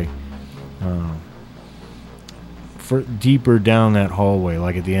far away. Deeper down that hallway,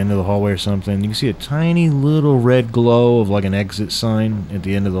 like at the end of the hallway or something, you can see a tiny little red glow of like an exit sign at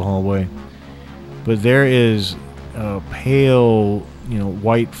the end of the hallway. But there is a pale,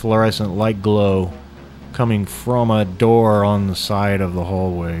 white fluorescent light glow coming from a door on the side of the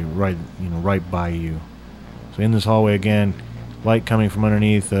hallway, right by you. So in this hallway again, light coming from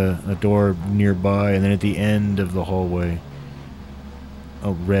underneath a door nearby, and then at the end of the hallway,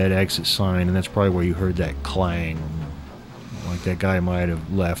 a red exit sign, and that's probably where you heard that clang. Like that guy might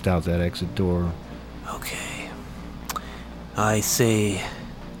have left out that exit door. Okay. I say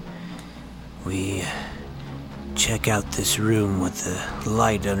we check out this room with the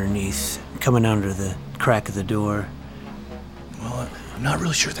light underneath, coming under the crack of the door. Well, I'm not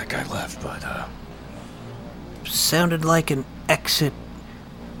really sure that guy left, but, Sounded like an exit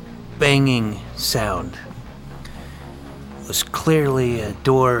banging sound. It was clearly a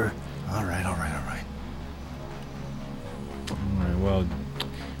door. All right. Alright, well,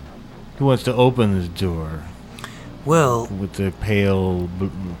 who wants to open this door Well, with the pale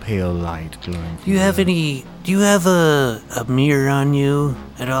light glowing? do you have a mirror on you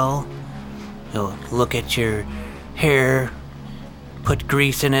at all? Look at your hair, put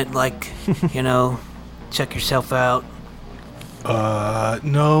grease in it, check yourself out.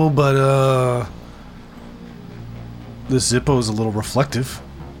 No, but, this Zippo's a little reflective.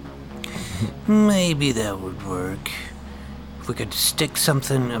 Maybe that would work. If we could stick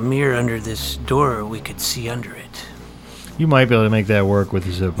a mirror under this door, we could see under it. You might be able to make that work with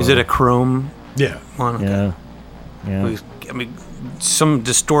the Zippo. Is it a chrome Yeah. one? Yeah. Yeah. I mean, some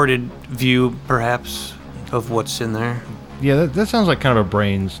distorted view, perhaps, of what's in there. Yeah, that sounds like kind of a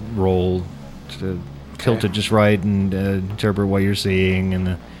brains roll to tilt it just right and interpret what you're seeing,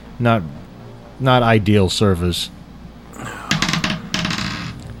 and not ideal surface.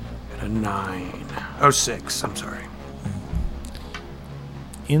 A 9. Oh, 6. I'm sorry.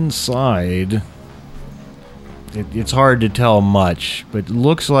 Inside, it's hard to tell much, but it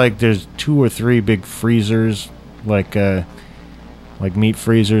looks like there's 2 or 3 big freezers, like meat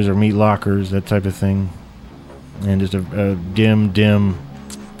freezers or meat lockers, that type of thing, and just a dim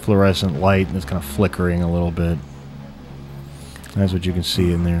fluorescent light that's kind of flickering a little bit. That's what you can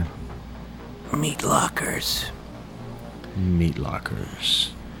see in there. Meat lockers. Meat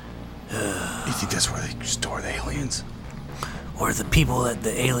lockers. You think that's where they store the aliens? Or the people that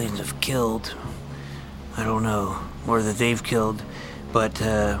the aliens have killed. I don't know. Or that they've killed. But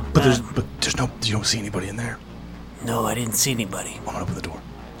But there's no, you don't see anybody in there. no, I didn't see anybody. I'm gonna open the door.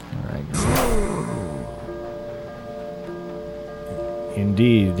 All right.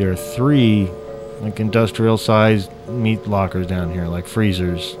 Indeed, there are 3 like industrial-sized meat lockers down here, like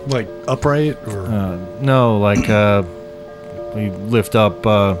freezers. Like upright or? No, like you lift up.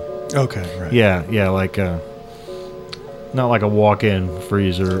 Okay, right. Yeah, like not like a walk-in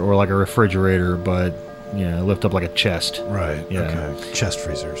freezer or like a refrigerator, but lift up like a chest. Right. Yeah. Okay. Chest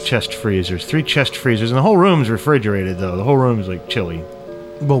freezers. Chest freezers. 3 chest freezers. And the whole room's refrigerated, though. The whole room is, like, chilly.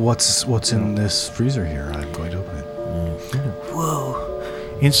 Well, what's in this freezer here? I'm going to open it.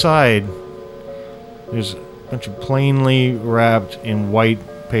 Whoa. Inside, there's a bunch of plainly wrapped in white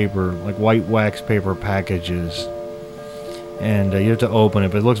paper, like white wax paper packages. And you have to open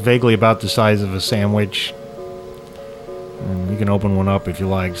it, but it looks vaguely about the size of a sandwich. And you can open one up if you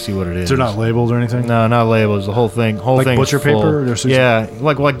like, see what it is. They're not labeled or anything? No, not labeled. It's the whole thing. Like thing's butcher full. paper? Or Yeah,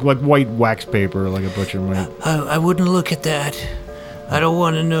 like white wax paper, like a butcher might. I wouldn't look at that. I don't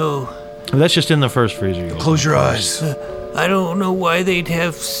want to know. That's just in the first freezer. You Close your eyes. I don't know why they'd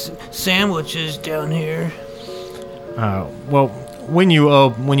have sandwiches down here. Well, when you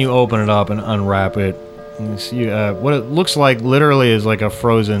open it up and unwrap it, you see what it looks like literally is like a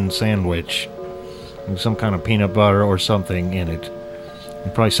frozen sandwich with some kind of peanut butter or something in it.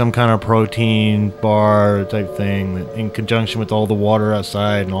 And probably some kind of protein bar type thing that, in conjunction with all the water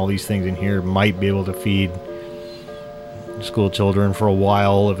outside and all these things in here, might be able to feed school children for a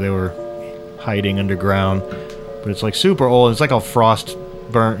while if they were hiding underground. But it's like super old. It's like a frost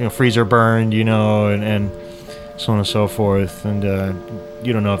burn, freezer burned, and so on and so forth. And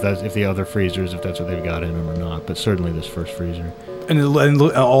you don't know if the other freezers, if that's what they've got in them or not. But certainly this first freezer. And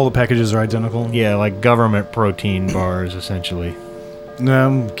all the packages are identical? Yeah, like government protein bars, essentially.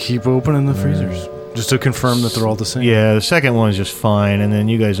 Keep opening the freezers. Just to confirm that they're all the same. Yeah, the second one's just fine. And then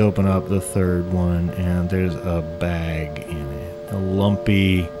you guys open up the third one, and there's a bag in it. A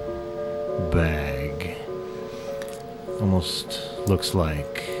lumpy bag. Almost looks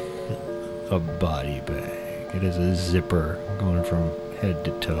like a body bag. It has a zipper going from head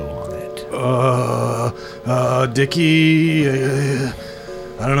to toe on it. Dickie, I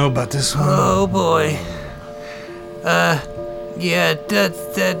don't know about this one. Oh boy. Yeah,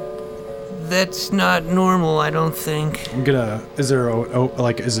 that's not normal, I don't think. I'm gonna. Is there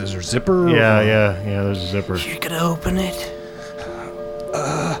is there a zipper? Yeah, there's a zipper. You're gonna open it?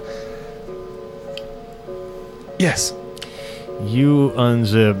 Yes. You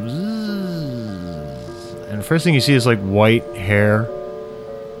unzip, and the first thing you see is like white hair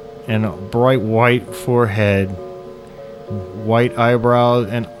and a bright white forehead, white eyebrows,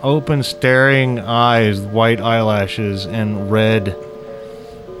 and open staring eyes, white eyelashes, and red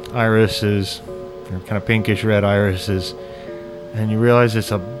irises, or kind of pinkish red irises. And you realize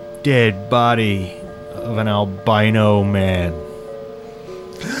it's a dead body of an albino man.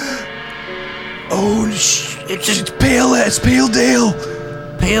 Oh, it's Pale. It's Pale Dale.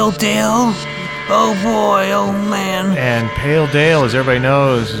 Pale Dale? Oh boy, oh man. And Pale Dale, as everybody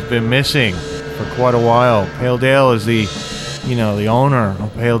knows, has been missing for quite a while. Pale Dale is the owner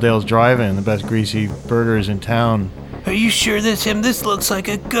of Pale Dale's Drive-In, the best greasy burgers in town. Are you sure that's him? This looks like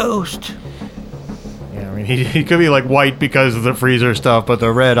a ghost. Yeah, I mean, he could be like white because of the freezer stuff, but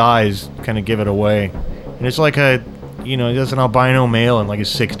the red eyes kind of give it away. And it's like it's an albino male in like his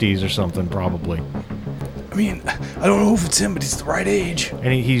 60s or something, probably. I mean, I don't know if it's him, but he's the right age.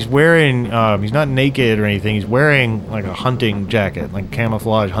 And he's wearing, he's not naked or anything, he's wearing like a hunting jacket, like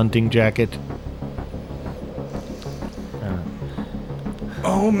camouflage hunting jacket.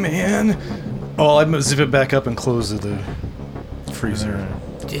 Oh, man. Oh, I'm gonna zip it back up and close the freezer.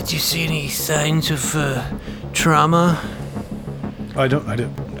 Did you see any signs of trauma? I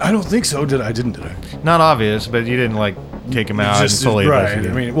don't think so. Did I? Not obvious, but you didn't like take him out and fully right.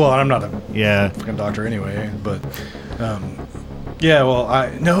 investigate. I mean, well, I'm not a fucking doctor anyway, but yeah. Well, I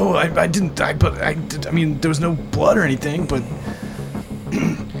didn't. I mean, there was no blood or anything, but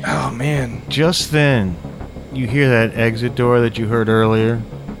oh man. Just then, you hear that exit door that you heard earlier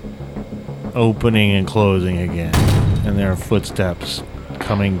opening and closing again, and there are footsteps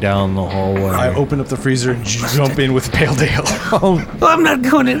coming down the hallway. I open up the freezer and jump in with Pale Dale. Well, I'm not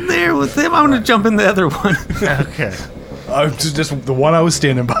going in there with him. I'm going to jump in the other one. Okay. Just the one I was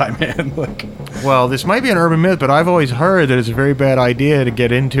standing by, man. Like, well, this might be an urban myth, but I've always heard that it's a very bad idea to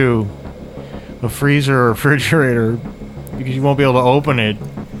get into a freezer or refrigerator because you won't be able to open it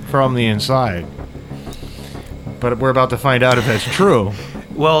from the inside. But we're about to find out if that's true.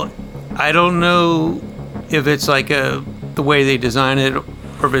 Well, I don't know if it's like the way they design it,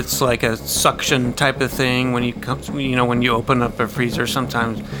 or if it's like a suction type of thing when you open up a freezer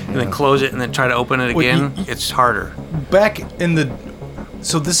sometimes and then close it and then try to open it again, it's harder. Back in the,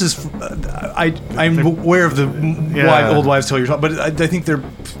 so this is, I'm aware of the old wives' tale you're talking, but I think they're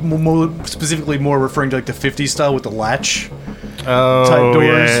specifically more referring to like the 50s style with the latch type doors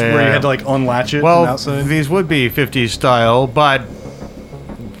where you had to like unlatch it from the outside. These would be 50s style, but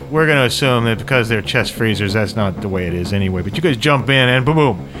we're gonna assume that because they're chest freezers, that's not the way it is anyway. But you guys jump in and boom,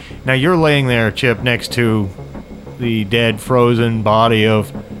 boom. Now you're laying there, Chip, next to the dead, frozen body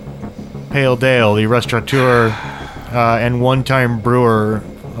of Pale Dale, the restaurateur and one-time brewer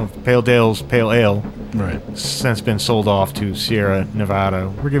of Pale Dale's Pale Ale. Right. Since been sold off to Sierra Nevada.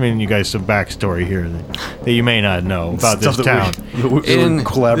 We're giving you guys some backstory here that you may not know about this town.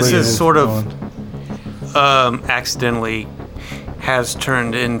 This is sort of accidentally has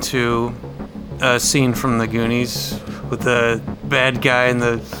turned into a scene from the Goonies with the bad guy in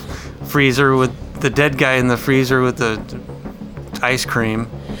the freezer with the dead guy in the freezer with the ice cream.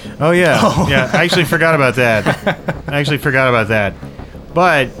 Oh yeah, yeah. I actually forgot about that.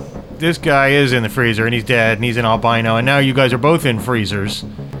 But this guy is in the freezer and he's dead and he's an albino and now you guys are both in freezers.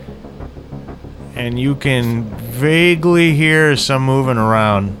 And you can vaguely hear some moving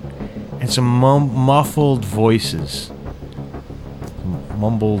around and some muffled voices.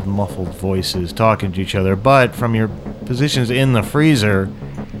 Mumbled, muffled voices talking to each other. But from your positions in the freezer,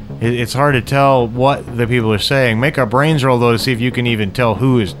 it's hard to tell what the people are saying. Make a brains roll, though, to see if you can even tell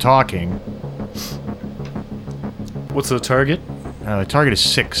who is talking. What's the target? The target is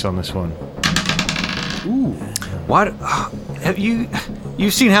 6 on this one. Ooh. What? Have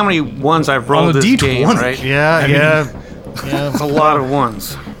you've seen how many ones I've rolled this game, right? Yeah. It's a lot of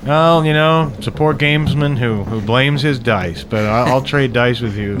ones. Well, it's a poor gamesman who blames his dice, but I'll trade dice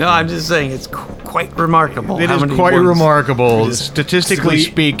with you. No, I'm just saying it's quite remarkable. It is quite remarkable, statistically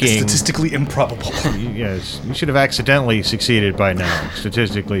speaking. Statistically improbable. Yes, you should have accidentally succeeded by now.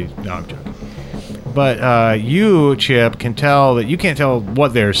 Statistically, no, I'm joking. But you, Chip, can tell that you can't tell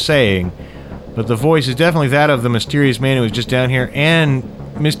what they're saying, but the voice is definitely that of the mysterious man who was just down here and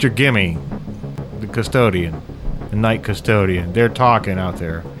Mr. Gimme, the custodian. The night custodian. They're talking out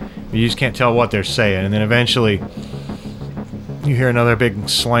there. You just can't tell what they're saying. And then eventually you hear another big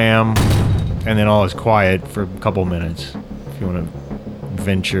slam and then all is quiet for a couple minutes. If you want to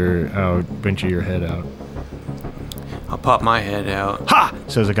venture your head out. I'll pop my head out. Ha!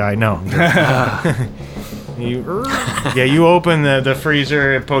 Says a guy. No. You open the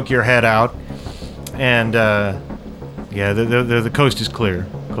freezer and poke your head out. And the coast is clear.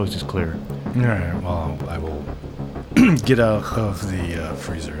 Coast is clear. All right, well, I will get out of the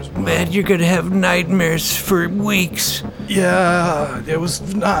freezer as well. Man, you're gonna have nightmares for weeks. Yeah, it was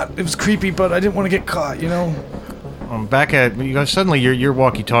creepy, but I didn't want to get caught, Back at you guys, suddenly your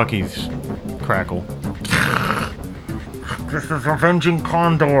walkie-talkies crackle. This is Avenging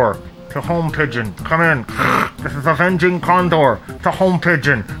Condor to Home Pigeon. Come in. This is Avenging Condor to Home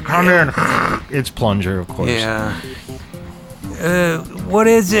Pigeon. Come in. It's Plunger, of course. Yeah. What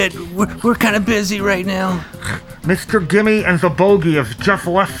is it? We're kind of busy right now. Mr. Gimme and the Bogey have just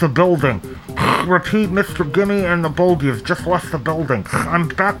left the building. Repeat, Mr. Gimme and the Bogey have just left the building. I'm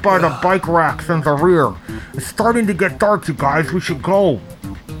back by the bike racks in the rear. It's starting to get dark, you guys. We should go.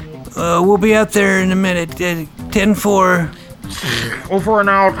 We'll be out there in a minute. 10-4. Over and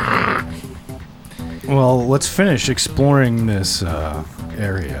out. Well, let's finish exploring this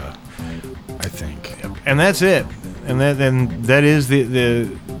area, I think. And that's it. And that is the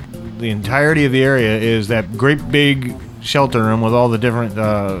entirety of the area is that great big shelter room with all the different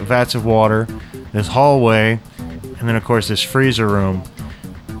vats of water, this hallway, and then of course this freezer room.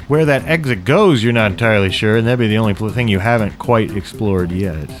 Where that exit goes, you're not entirely sure, and that'd be the only thing you haven't quite explored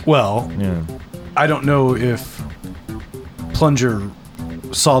yet. Well, yeah. I don't know if Plunger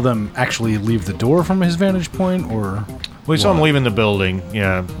saw them actually leave the door from his vantage point, or... We saw him leaving the building.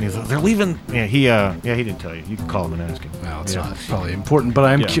 Yeah, they're leaving. Yeah, he didn't tell you. You can call him and ask him. Well, it's not probably important, but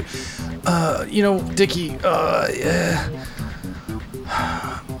I'm Dickie.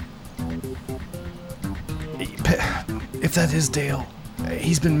 If that is Dale,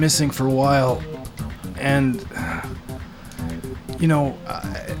 he's been missing for a while, and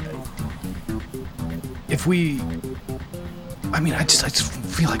if we, I just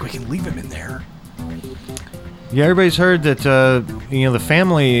feel like we can leave him in there. Yeah, everybody's heard that the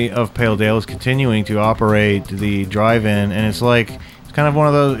family of Pale Dale is continuing to operate the drive-in, and it's kind of one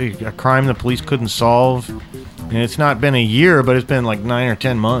of those a crime the police couldn't solve. And it's not been a year, but it's been like 9 or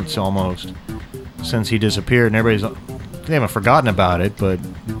 10 months almost since he disappeared, and they haven't forgotten about it, but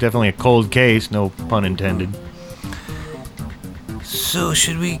definitely a cold case, no pun intended. So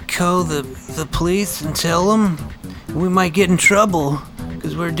should we call the police and tell them? We might get in trouble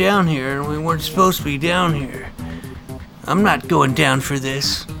because we're down here and we weren't supposed to be down here. I'm not going down for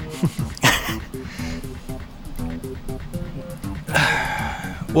this.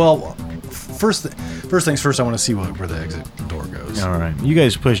 Well, first things first, I want to see where the exit door goes. All right. You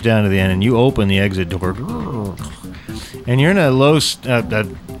guys push down to the end, and you open the exit door. And you're in a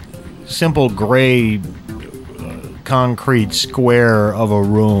simple gray concrete square of a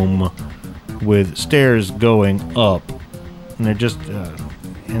room with stairs going up, and they're just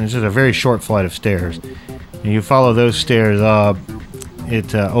and it's just a very short flight of stairs. And you follow those stairs up,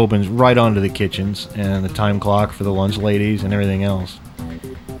 it opens right onto the kitchens and the time clock for the lunch ladies and everything else.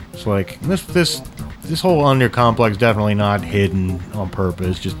 It's like this whole under complex definitely not hidden on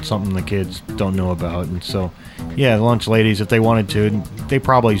purpose, just something the kids don't know about. And so, yeah, the lunch ladies, if they wanted to, they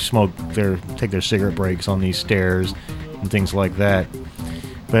probably take their cigarette breaks on these stairs and things like that.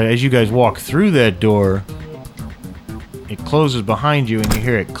 But as you guys walk through that door, it closes behind you and you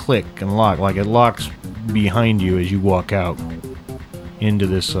hear it click and lock, like it locks behind you as you walk out into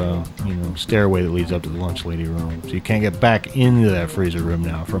this stairway that leads up to the lunch lady room. So you can't get back into that freezer room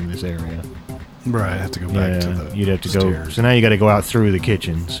now from this area. Right, I have to go back to the you'd have to stairs. go. So now you got to go out through the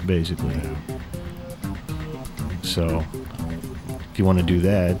kitchens, basically. Yeah. So if you want to do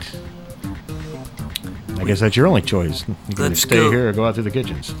that, I guess that's your only choice. You can either stay here or go out through the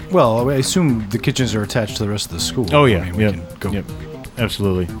kitchens. Well, I assume the kitchens are attached to the rest of the school. Oh, yeah. I mean, we can go. Yep.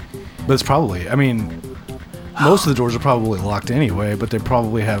 Absolutely. But it's probably, I mean, most of the doors are probably locked anyway, but they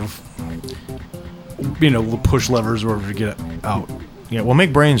probably have, push levers in order to get out. Yeah, well,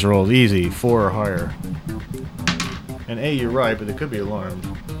 make brains rolls easy, 4 or higher. And A, you're right, but they could be alarmed.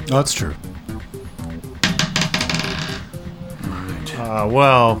 Oh, that's true.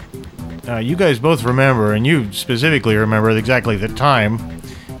 You guys both remember, and you specifically remember exactly the time,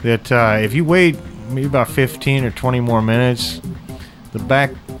 that if you wait maybe about 15 or 20 more minutes,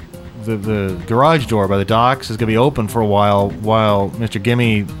 the garage door by the docks is going to be open for a while Mr.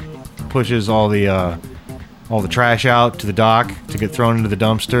 Gimme pushes all the trash out to the dock to get thrown into the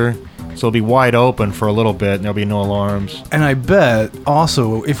dumpster. So it'll be wide open for a little bit, and there'll be no alarms. And I bet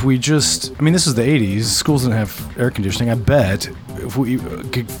also if we this is the 80s, schools didn't have air conditioning. I bet if we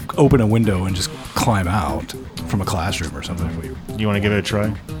could open a window and just climb out from a classroom or something. You want to give it a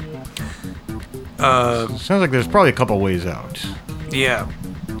try? Sounds like there's probably a couple ways out. Yeah.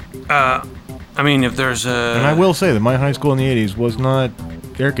 I mean, if there's a... And I will say that my high school in the 80s was not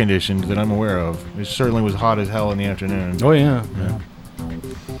air conditioned that I'm aware of. It certainly was hot as hell in the afternoon. Oh, yeah.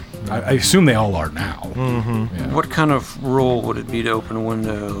 I assume they all are now. Mm-hmm. Yeah. What kind of rule would it be to open a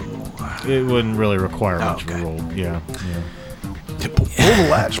window? It wouldn't really require much of a roll. Yeah. Pull the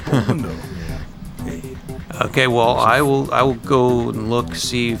latch, pull the window. Okay, well, I will go and look,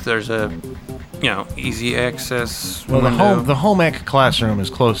 see if there's a, easy access window. The home ec classroom is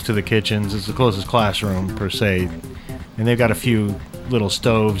close to the kitchens. It's the closest classroom, per se. And they've got a few little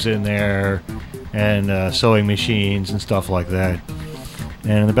stoves in there and sewing machines and stuff like that.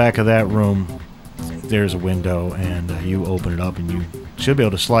 And in the back of that room, there's a window, and you open it up, and you should be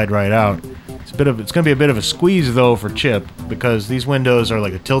able to slide right out. It's going to be a bit of a squeeze, though, for Chip, because these windows are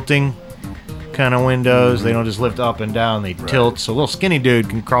like a tilting kind of windows. Mm-hmm. They don't just lift up and down; they tilt. So a little skinny dude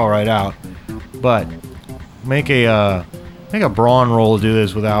can crawl right out. But make a brawn roll to do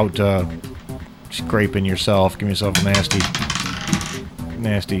this without scraping yourself. Give yourself a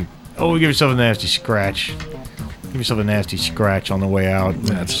nasty. Oh, give yourself a nasty scratch. Give yourself a nasty scratch on the way out on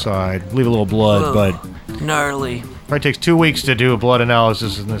the side. Leave a little blood, but gnarly. Probably takes 2 weeks to do a blood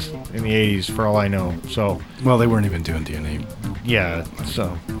analysis in the 80s, for all I know. So, well, they weren't even doing DNA. Yeah.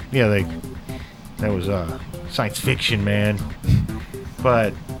 So, yeah, that was science fiction, man.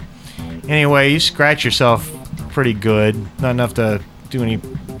 But anyway, you scratch yourself pretty good. Not enough to do any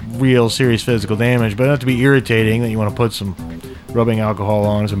real serious physical damage, but enough to be irritating that you want to put some rubbing alcohol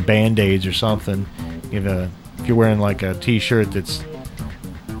on, some Band-Aids or something. If you're wearing like a t-shirt that's,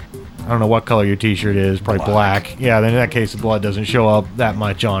 I don't know what color your t-shirt is, probably black. Yeah, then in that case the blood doesn't show up that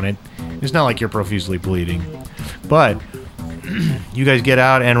much on it. It's not like you're profusely bleeding. But you guys get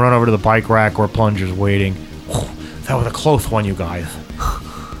out and run over to the bike rack where Plunger's waiting. That was a close one, you guys.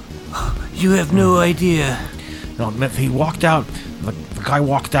 You have no idea. No, he walked out. The guy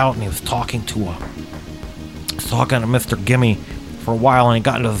walked out and he was talking to Mr. Gimme for a while, and he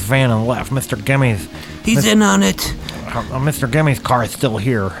got into his van and left. He's in on it. Mr. Gimme's car is still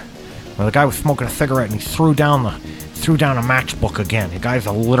here. Well, the guy was smoking a cigarette and he threw down a matchbook again. The guy's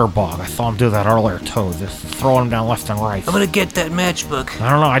a litter bug. I saw him do that earlier too. Just throwing them down left and right. I'm gonna get that matchbook. I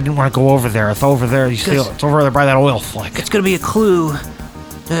don't know. I didn't want to go over there. It's over there. You see, it's over there by that oil flick. It's gonna be a clue.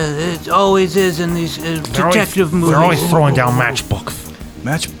 It always is in these detective movies. They're always throwing down matchbooks.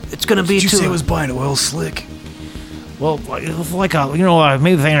 It's gonna be. Did you say it was by an oil slick? Well, it was like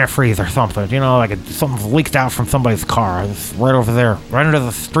maybe the antifreeze or something. Something leaked out from somebody's car. It's right over there, right under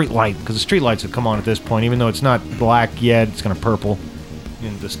the street light. Because the street lights have come on at this point, even though it's not black yet. It's kind of purple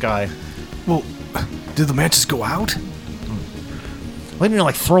in the sky. Well, did the matches go out? Why didn't you,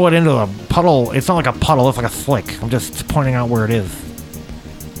 like, throw it into a puddle? It's not like a puddle, it's like a slick. I'm just pointing out where it is.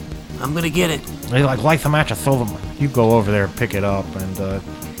 I'm gonna get it. They, like, light the match and throw them. You go over there, pick it up, and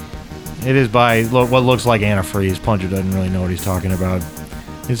it is by what looks like antifreeze. Plunger doesn't really know what he's talking about.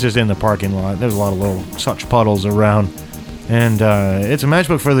 It's just in the parking lot. There's a lot of little such puddles around. And it's a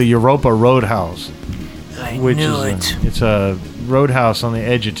matchbook for the Europa Roadhouse. I knew it. It's a roadhouse on the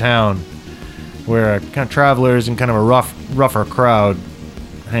edge of town where kind of travelers and kind of a rougher crowd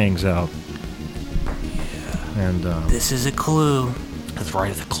hangs out. Yeah. And This is a clue. That's right,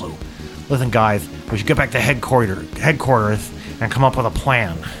 it's a clue. Listen, guys, we should get back to headquarters and come up with a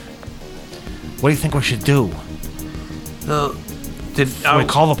plan. What do you think we should do? Should we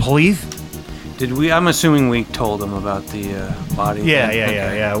call the police? Did we? I'm assuming we told them about the body.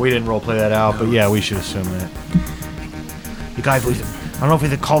 Yeah. We didn't roleplay that out, but yeah, we should assume that. You guys, I don't know if we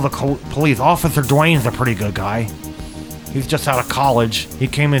could call the police. Officer Dwayne's a pretty good guy. He's just out of college. He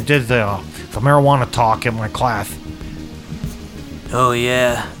came and did the marijuana talk in my class. Oh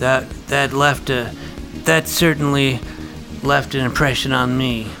yeah, that certainly left an impression on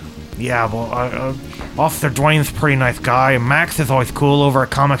me. Yeah, well, Officer Dwayne's a pretty nice guy. Max is always cool over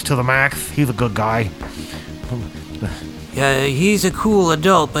at Comics to the Max. He's a good guy. Yeah, he's a cool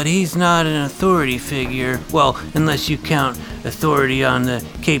adult, but he's not an authority figure. Well, unless you count authority on the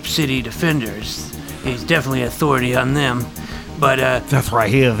Cape City Defenders. He's definitely authority on them. But, That's right,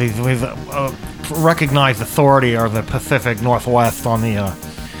 he is. He's recognized authority of the Pacific Northwest on the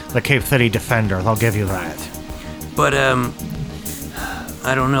Cape City Defenders. I'll give you that. But,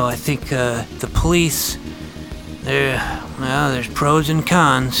 I don't know. I think, the police, there's pros and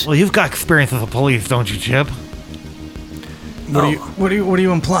cons. Well, you've got experience with the police, don't you, Chip? What are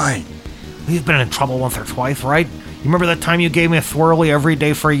you implying? You've been in trouble once or twice, right? You remember that time you gave me a swirly every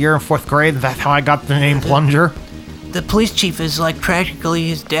day for a year in 4th grade? That's how I got the name Plunger? The police chief is like practically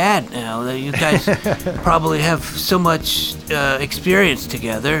his dad now. You guys probably have so much experience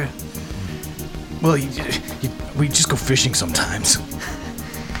together. Well, we just go fishing sometimes.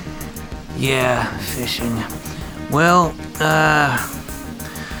 Yeah, fishing. Well,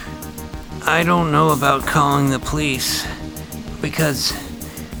 I don't know about calling the police, because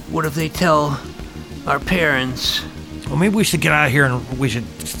what if they tell our parents? Well, maybe we should get out of here and we should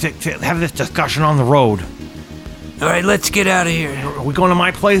have this discussion on the road. All right, let's get out of here. Are we going to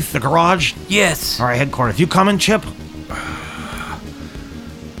my place, the garage? Yes. All right, headquarters. You coming, Chip?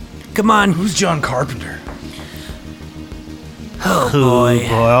 Come on. Who's John Carpenter? Oh, boy.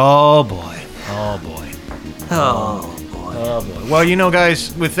 Oh boy. Oh, boy. Well, you know,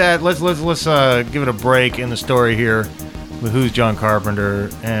 guys, with that, let's give it a break in the story here with Who's John Carpenter,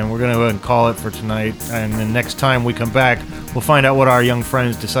 and we're gonna go ahead and call it for tonight. And then next time we come back, we'll find out what our young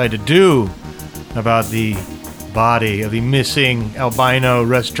friends decide to do about the body of the missing albino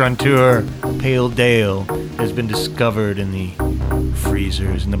restaurateur Pale Dale has been discovered in the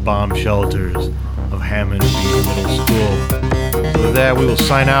freezers and the bomb shelters of Hammond Beach Middle School. So with that, we will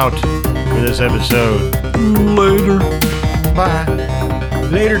sign out for this episode. Later. Bye.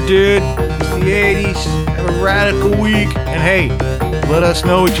 Later, dude. It's the 80s. Have a radical week. And hey, let us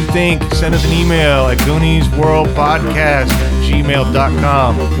know what you think. Send us an email at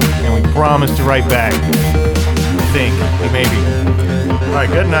GooniesWorldPodcast@gmail.com, and we promise to write back. I think. Maybe. All right,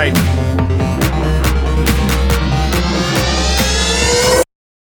 good night.